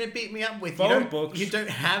are you going to beat me up with? Phone books. You don't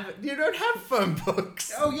have phone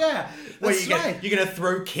books. Oh yeah, that's right. You're going to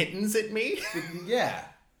throw kittens at me? Yeah.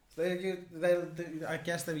 I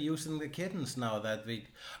guess they're using the kittens now.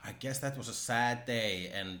 I guess that was a sad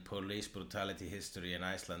day in police brutality history in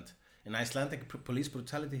Iceland. In Icelandic police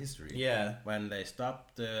brutality history. Yeah. When they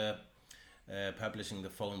stopped publishing the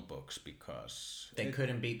phone books because They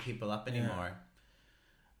couldn't beat people up anymore.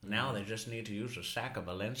 Now they just need to use a sack of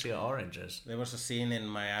Valencia oranges. There was a scene in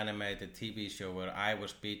my animated TV show where I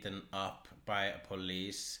was beaten up by a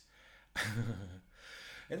police.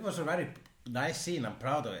 It was a very nice scene. I'm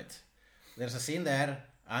proud of it. There's a scene there.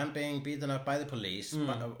 I'm being beaten up by the police.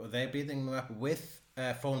 But they're beating me up with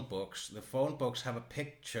phone books. The phone books have a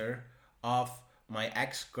picture of my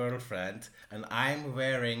ex-girlfriend, and I'm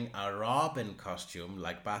wearing a Robin costume,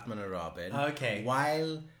 like Batman and Robin. Okay.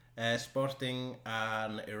 While sporting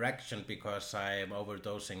an erection because I am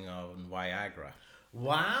overdosing on Viagra.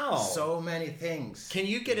 Wow. So many things. Can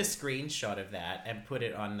you get a screenshot of that and put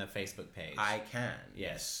it on the Facebook page? I can.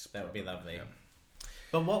 Yes, that would be lovely. Yeah.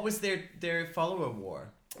 But what was their follower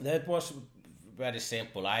war? That was very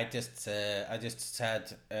simple. I just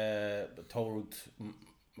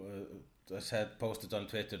posted on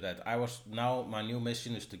Twitter that my new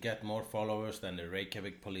mission is to get more followers than the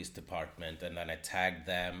Reykjavik Police Department, and then I tagged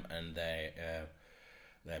them, and they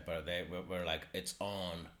were like, it's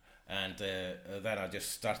on. And then I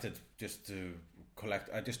just started to collect.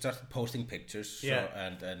 I just started posting pictures,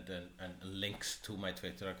 and links to my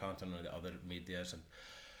Twitter account and the other medias,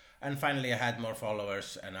 and finally I had more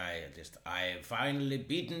followers, and I finally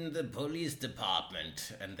beaten the police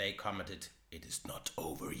department, and they commented, "It is not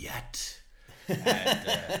over yet." and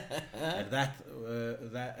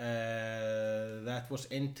that was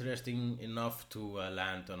interesting enough to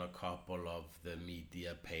land on a couple of the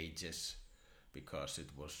media pages. Because it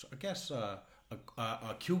was, I guess, a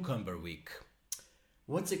cucumber week.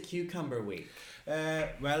 What's a cucumber week?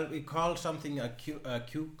 Well, we call something a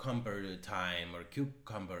cucumber time or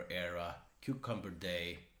cucumber era, cucumber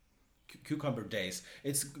day, cucumber days.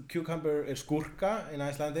 It's gúrka in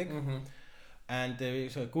Icelandic, and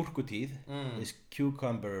so gúrkutíð is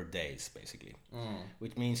cucumber days, basically,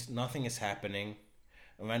 which means nothing is happening.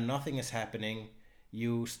 And when nothing is happening,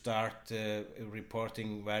 you start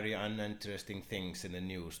reporting very uninteresting things in the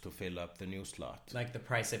news to fill up the news slot. Like the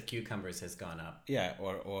price of cucumbers has gone up. Yeah,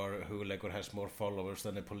 or who has more followers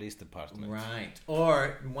than the police department. Right.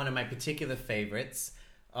 Or one of my particular favorites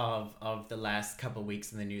of the last couple of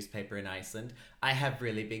weeks in the newspaper in Iceland, I have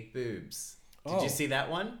really big boobs. Did you see that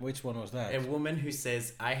one? Which one was that? A woman who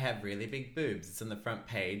says, I have really big boobs. It's on the front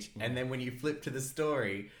page. And then when you flip to the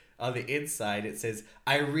story, on the inside, it says,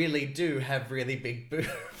 I really do have really big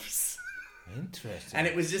boobs. Interesting. And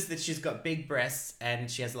it was just that she's got big breasts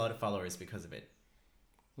and she has a lot of followers because of it.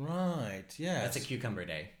 Right, yes. That's a cucumber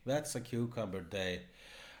day. That's a cucumber day.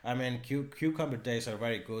 I mean, cucumber days are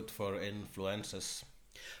very good for influencers.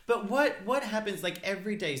 But what happens, like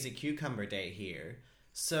every day is a cucumber day here.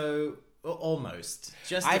 So, almost.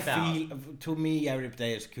 Just I about. feel, to me, every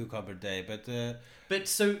day is cucumber day, but... But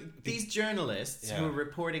so these journalists who are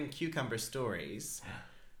reporting cucumber stories,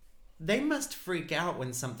 they must freak out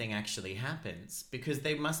when something actually happens because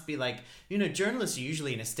they must be like, journalists are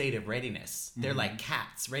usually in a state of readiness. They're like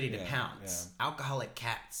cats ready to pounce, alcoholic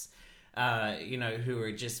cats, who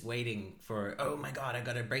are just waiting for, oh my God, I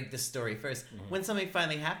got to break this story first. When something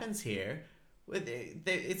finally happens here,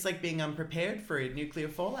 it's like being unprepared for a nuclear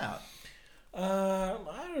fallout. I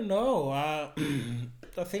don't know. I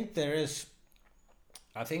think there is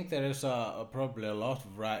probably a lot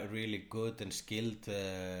of really good and skilled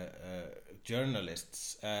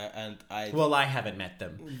journalists, and I. Well, I haven't met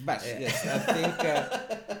them. But yes,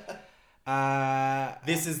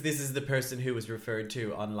 This is the person who was referred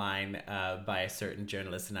to online by a certain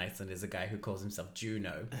journalist in Iceland as a guy who calls himself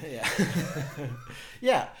Juno. Yeah,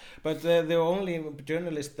 yeah. But the only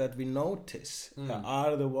journalists that we notice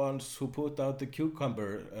are the ones who put out the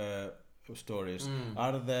cucumber stories.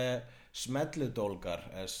 Are the Smelludólgar,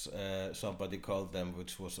 as somebody called them,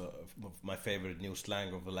 which was my favorite new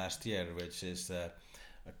slang of the last year, which is a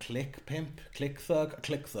click pimp, click thug.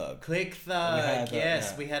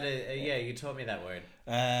 Yes, we had a you told me that word.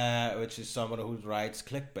 Which is someone who writes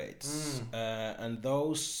clickbaits, and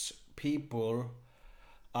those people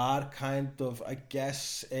are kind of, I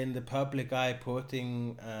guess, in the public eye,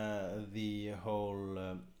 putting the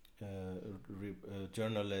whole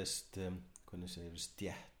journalist,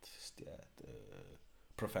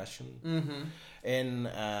 profession in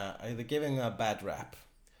either giving a bad rap.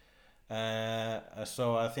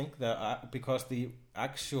 So I think that because the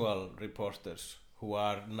actual reporters who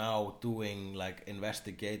are now doing like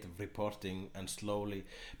investigative reporting and slowly,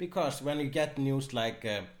 because when you get news like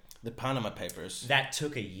the Panama Papers, that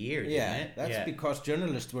took a year, didn't it? That's because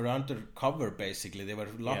journalists were undercover, basically. They were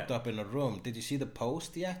locked up in a room. Did you see The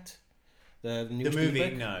Post yet? The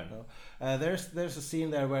movie? No. There's a scene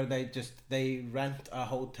there where they rent a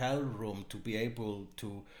hotel room to be able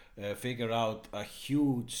to figure out a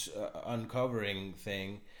huge uncovering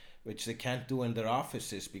thing, which they can't do in their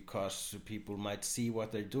offices because people might see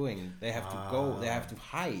what they're doing. They have to go. They have to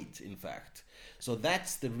hide, in fact. So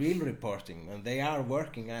that's the real reporting, and they are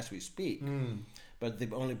working as we speak. But the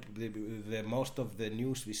most of the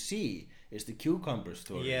news we see is the cucumber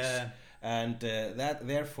stories. Yeah. And that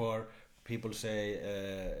therefore. People say,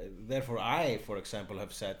 therefore I, for example,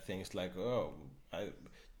 have said things like,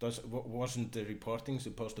 wasn't the reporting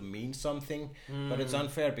supposed to mean something? But it's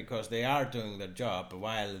unfair because they are doing their job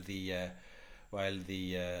while the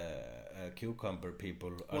cucumber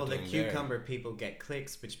people are doing the cucumber people get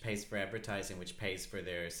clicks, which pays for advertising, which pays for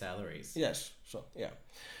their salaries. Yes, so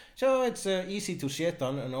it's easy to shit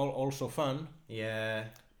on and also fun. Yeah.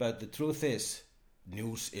 But the truth is,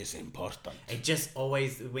 news is important. It just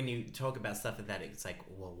always, when you talk about stuff like that, it's like,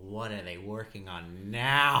 well, what are they working on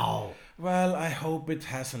now? Well, I hope it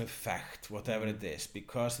has an effect, whatever it is,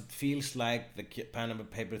 because it feels like the Panama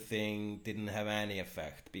Paper thing didn't have any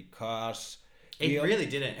effect, because it really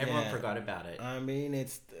didn't. Everyone forgot about it. I mean,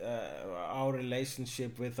 it's our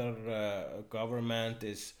relationship with our government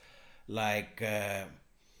is like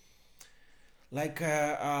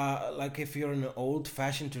if you're in an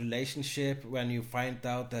old-fashioned relationship, when you find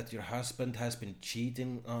out that your husband has been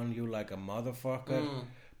cheating on you like a motherfucker,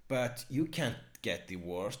 but you can't get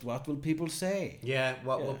divorced. What will people say? Yeah,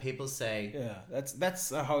 what will people say? Yeah, that's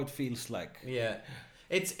how it feels like. Yeah,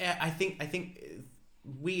 it's. I think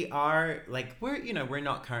we are like we're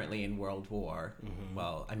not currently in World War.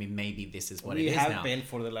 Well, I mean, maybe this is what it is now. We have been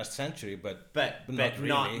for the last century, but not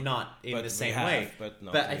really. not in the same way. But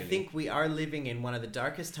really. I think we are living in one of the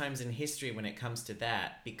darkest times in history when it comes to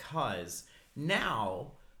that, because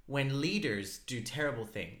now when leaders do terrible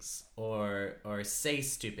things or say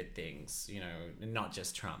stupid things, not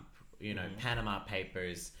just Trump, Panama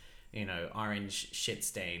Papers, orange shit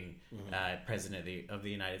stain, president of the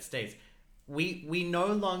United States. We no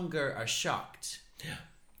longer are shocked. Yeah.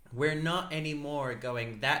 We're not anymore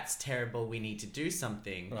going, that's terrible, we need to do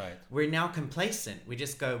something. Right. We're now complacent. We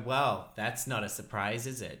just go, well, that's not a surprise,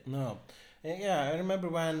 is it? No. Yeah, I remember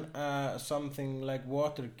when something like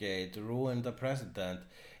Watergate ruined the president.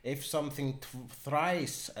 If something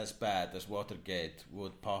thrice as bad as Watergate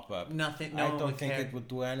would pop up, I don't think it would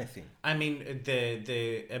do anything. I mean,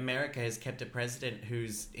 the America has kept a president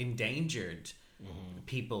who's endangered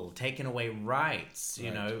people, taken away rights,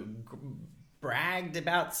 bragged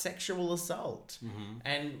about sexual assault,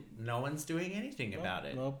 and no one's doing anything about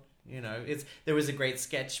it. Nope. There was a great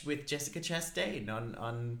sketch with Jessica Chastain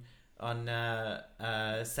on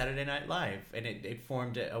Saturday Night Live, and it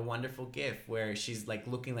formed a wonderful gif where she's like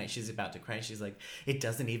looking like she's about to cry. She's like, it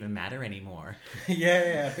doesn't even matter anymore.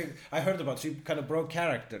 Yeah, I think I heard about it. She kind of broke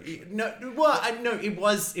character. No, well, no, it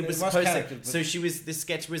was supposed to. So the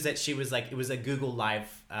sketch was that she was like, it was a Google Live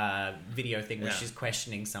video thing where she's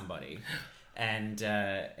questioning somebody, and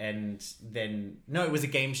then no, it was a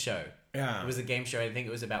game show. Yeah, it was a game show. I think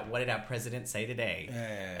it was about what did our president say today.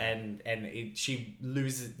 And she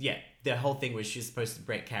loses. Yeah, the whole thing was she's supposed to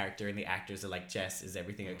break character, and the actors are like, "Jess, is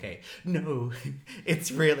everything okay?" No,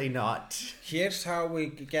 it's really not. Here's how we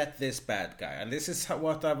get this bad guy, and this is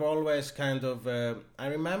what I've always kind of. I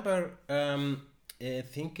remember. I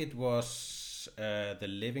think it was The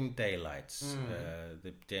Living Daylights,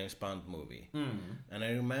 the James Bond movie, and I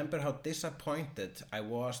remember how disappointed I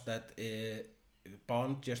was that.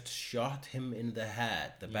 Bond just shot him in the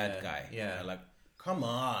head, the bad guy. Yeah. Like, come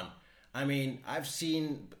on. I mean, I've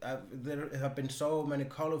seen, there have been so many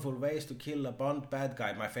colorful ways to kill a Bond bad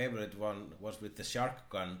guy. My favorite one was with the shark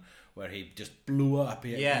gun, where he just blew up.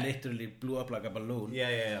 He literally blew up like a balloon.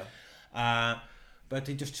 But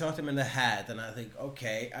he just shot him in the head, and I think,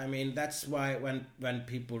 okay, I mean, that's why when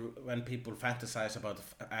people fantasize about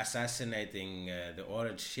assassinating the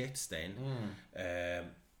orange shit stain,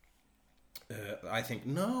 I think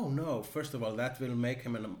no. First of all, that will make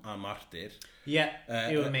him a martyr. Yeah,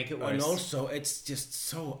 it will make it worse. And also, it's just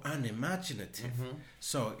so unimaginative.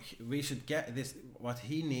 So we should get this. What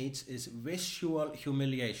he needs is visual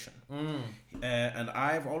humiliation. And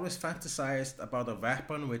I've always fantasized about a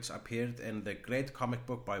weapon which appeared in the great comic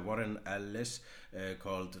book by Warren Ellis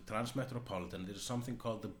called Transmetropolitan. There's something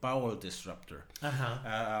called the Bowel Disruptor.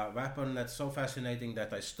 A weapon that's so fascinating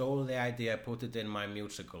that I stole the idea, put it in my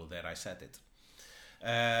musical. There, I said it.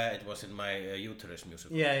 It was in my Uterus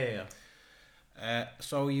musical.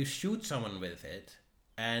 So you shoot someone with it,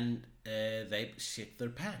 and they shit their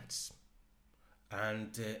pants.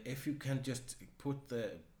 And if you can just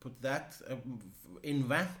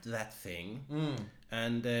invent that thing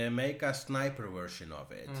and make a sniper version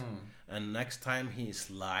of it, and next time he's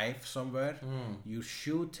live somewhere, you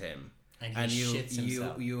shoot him, and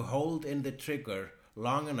you hold in the trigger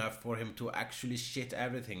long enough for him to actually shit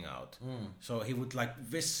everything out. So he would, like,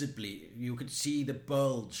 visibly, you could see the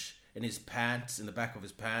bulge in his pants, in the back of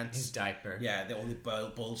his pants, his diaper. Yeah, the only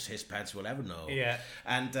bulge his pants will ever know. Yeah.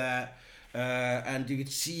 And you could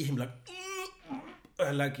see him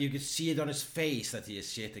like you could see it on his face that he is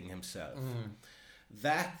shitting himself.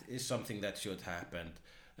 That is something that should happen.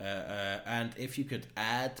 And if you could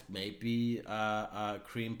add maybe a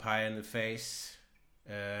cream pie in the face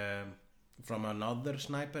from another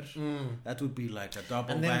sniper, that would be like a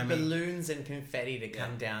double and then whammy. Balloons and confetti to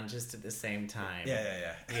come down just at the same time.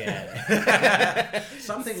 Yeah.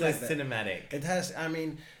 Something so like that. Cinematic. It has. I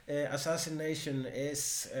mean, assassination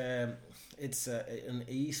is it's an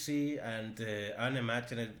easy and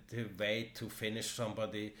unimaginative way to finish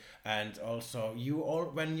somebody, and also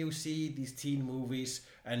when you see these teen movies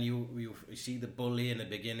and you see the bully in the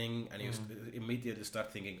beginning, and you immediately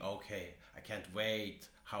start thinking, okay, I can't wait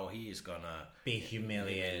how he is gonna be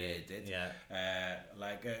humiliated.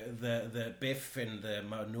 Like the Biff in the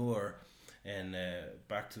manure in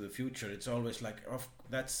Back to the Future. It's always like,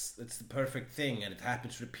 that's the perfect thing, and it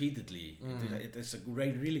happens repeatedly. It is a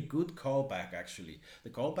really good callback, actually.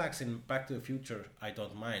 The callbacks in Back to the Future, I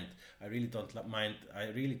don't mind. I really don't mind.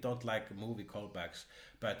 I really don't like movie callbacks,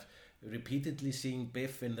 but repeatedly seeing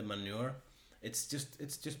Biff in the manure, it's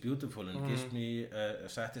just beautiful, and gives me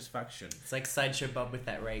satisfaction. It's like Sideshow Bob with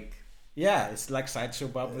that rake. Yeah, it's like Sideshow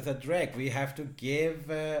Bob with a rake. We have to give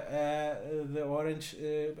the orange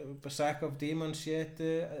sack of demon shit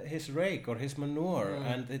his rake or his manure,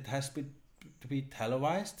 and it has to be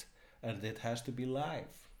televised, and it has to be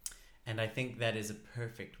live. And I think that is a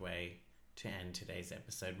perfect way to end today's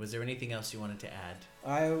episode. Was there anything else you wanted to add?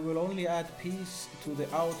 I will only add peace to the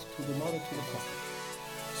out, to the mother, to the father.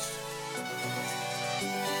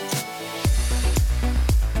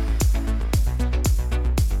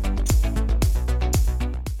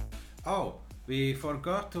 Oh, we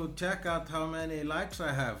forgot to check out how many likes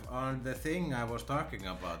I have on the thing I was talking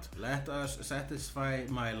about. Let us satisfy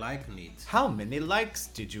my like needs. How many likes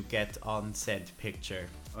did you get on said picture?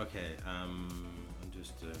 Okay, I'm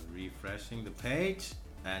just refreshing the page.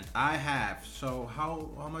 And I have. So how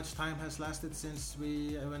much time has lasted since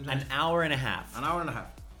we went? An hour and a half. An hour and a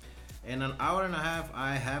half. In an hour and a half,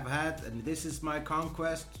 I have had, and this is my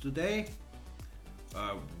conquest today,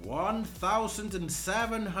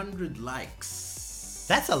 1,700 likes.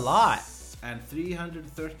 That's a lot. And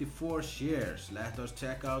 334 shares. Let us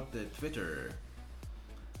check out the Twitter.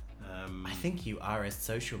 I think you are a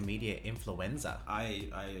social media influencer. I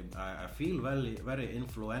feel very, very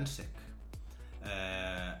influencic.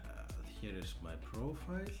 Here is my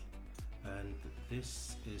profile. And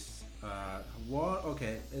this is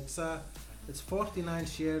it's 49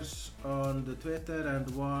 shares on the Twitter and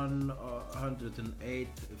 108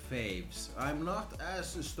 faves. I'm not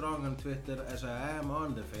as strong on Twitter as I am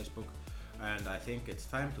on the Facebook, and I think it's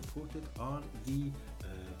time to put it on the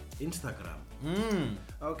Instagram.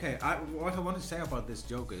 Okay, what I want to say about this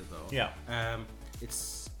joke is though,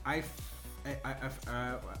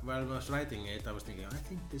 while I was writing it, I was thinking, I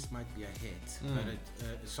think this might be a hit.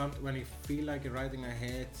 But when you feel like you're writing a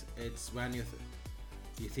hit, it's when you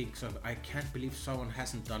think, I can't believe someone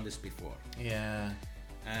hasn't done this before. Yeah.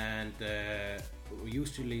 and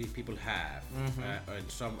usually people have and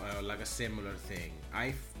some like a similar thing.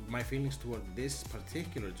 My feelings toward this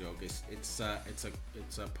particular joke is it's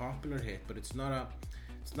a popular hit, but it's not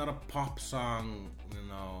a pop song, you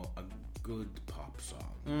know, a good pop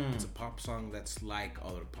song. It's a pop song that's like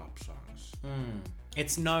other pop songs.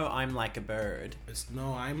 It's No, I'm Like a Bird. It's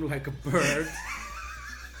No, I'm Like a Bird.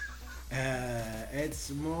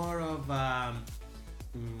 It's more of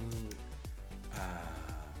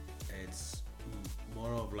it's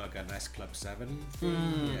more of like an S Club 7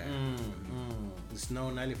 thing. It's no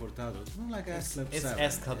Nelly Furtado. It's more like S Club 7. It's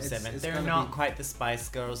S Club 7. They're not quite the Spice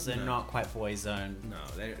Girls. They're not quite Boyzone. No,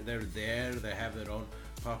 they're there. They have their own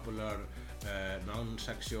popular,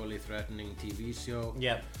 non-sexually threatening TV show.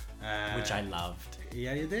 Yep. Which I loved.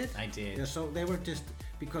 Yeah, you did? I did. Yeah, so they were just,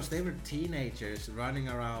 because they were teenagers running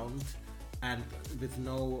around and with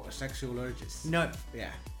no sexual urges. No.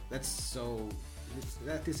 Yeah, that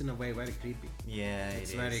is in a way very creepy. Yeah,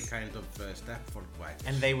 it's very kind of Stepford vibes.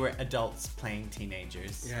 And they were adults playing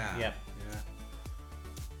teenagers. Yeah. Yep.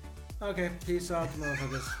 Yeah. Okay, peace out,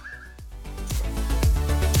 motherfuckers.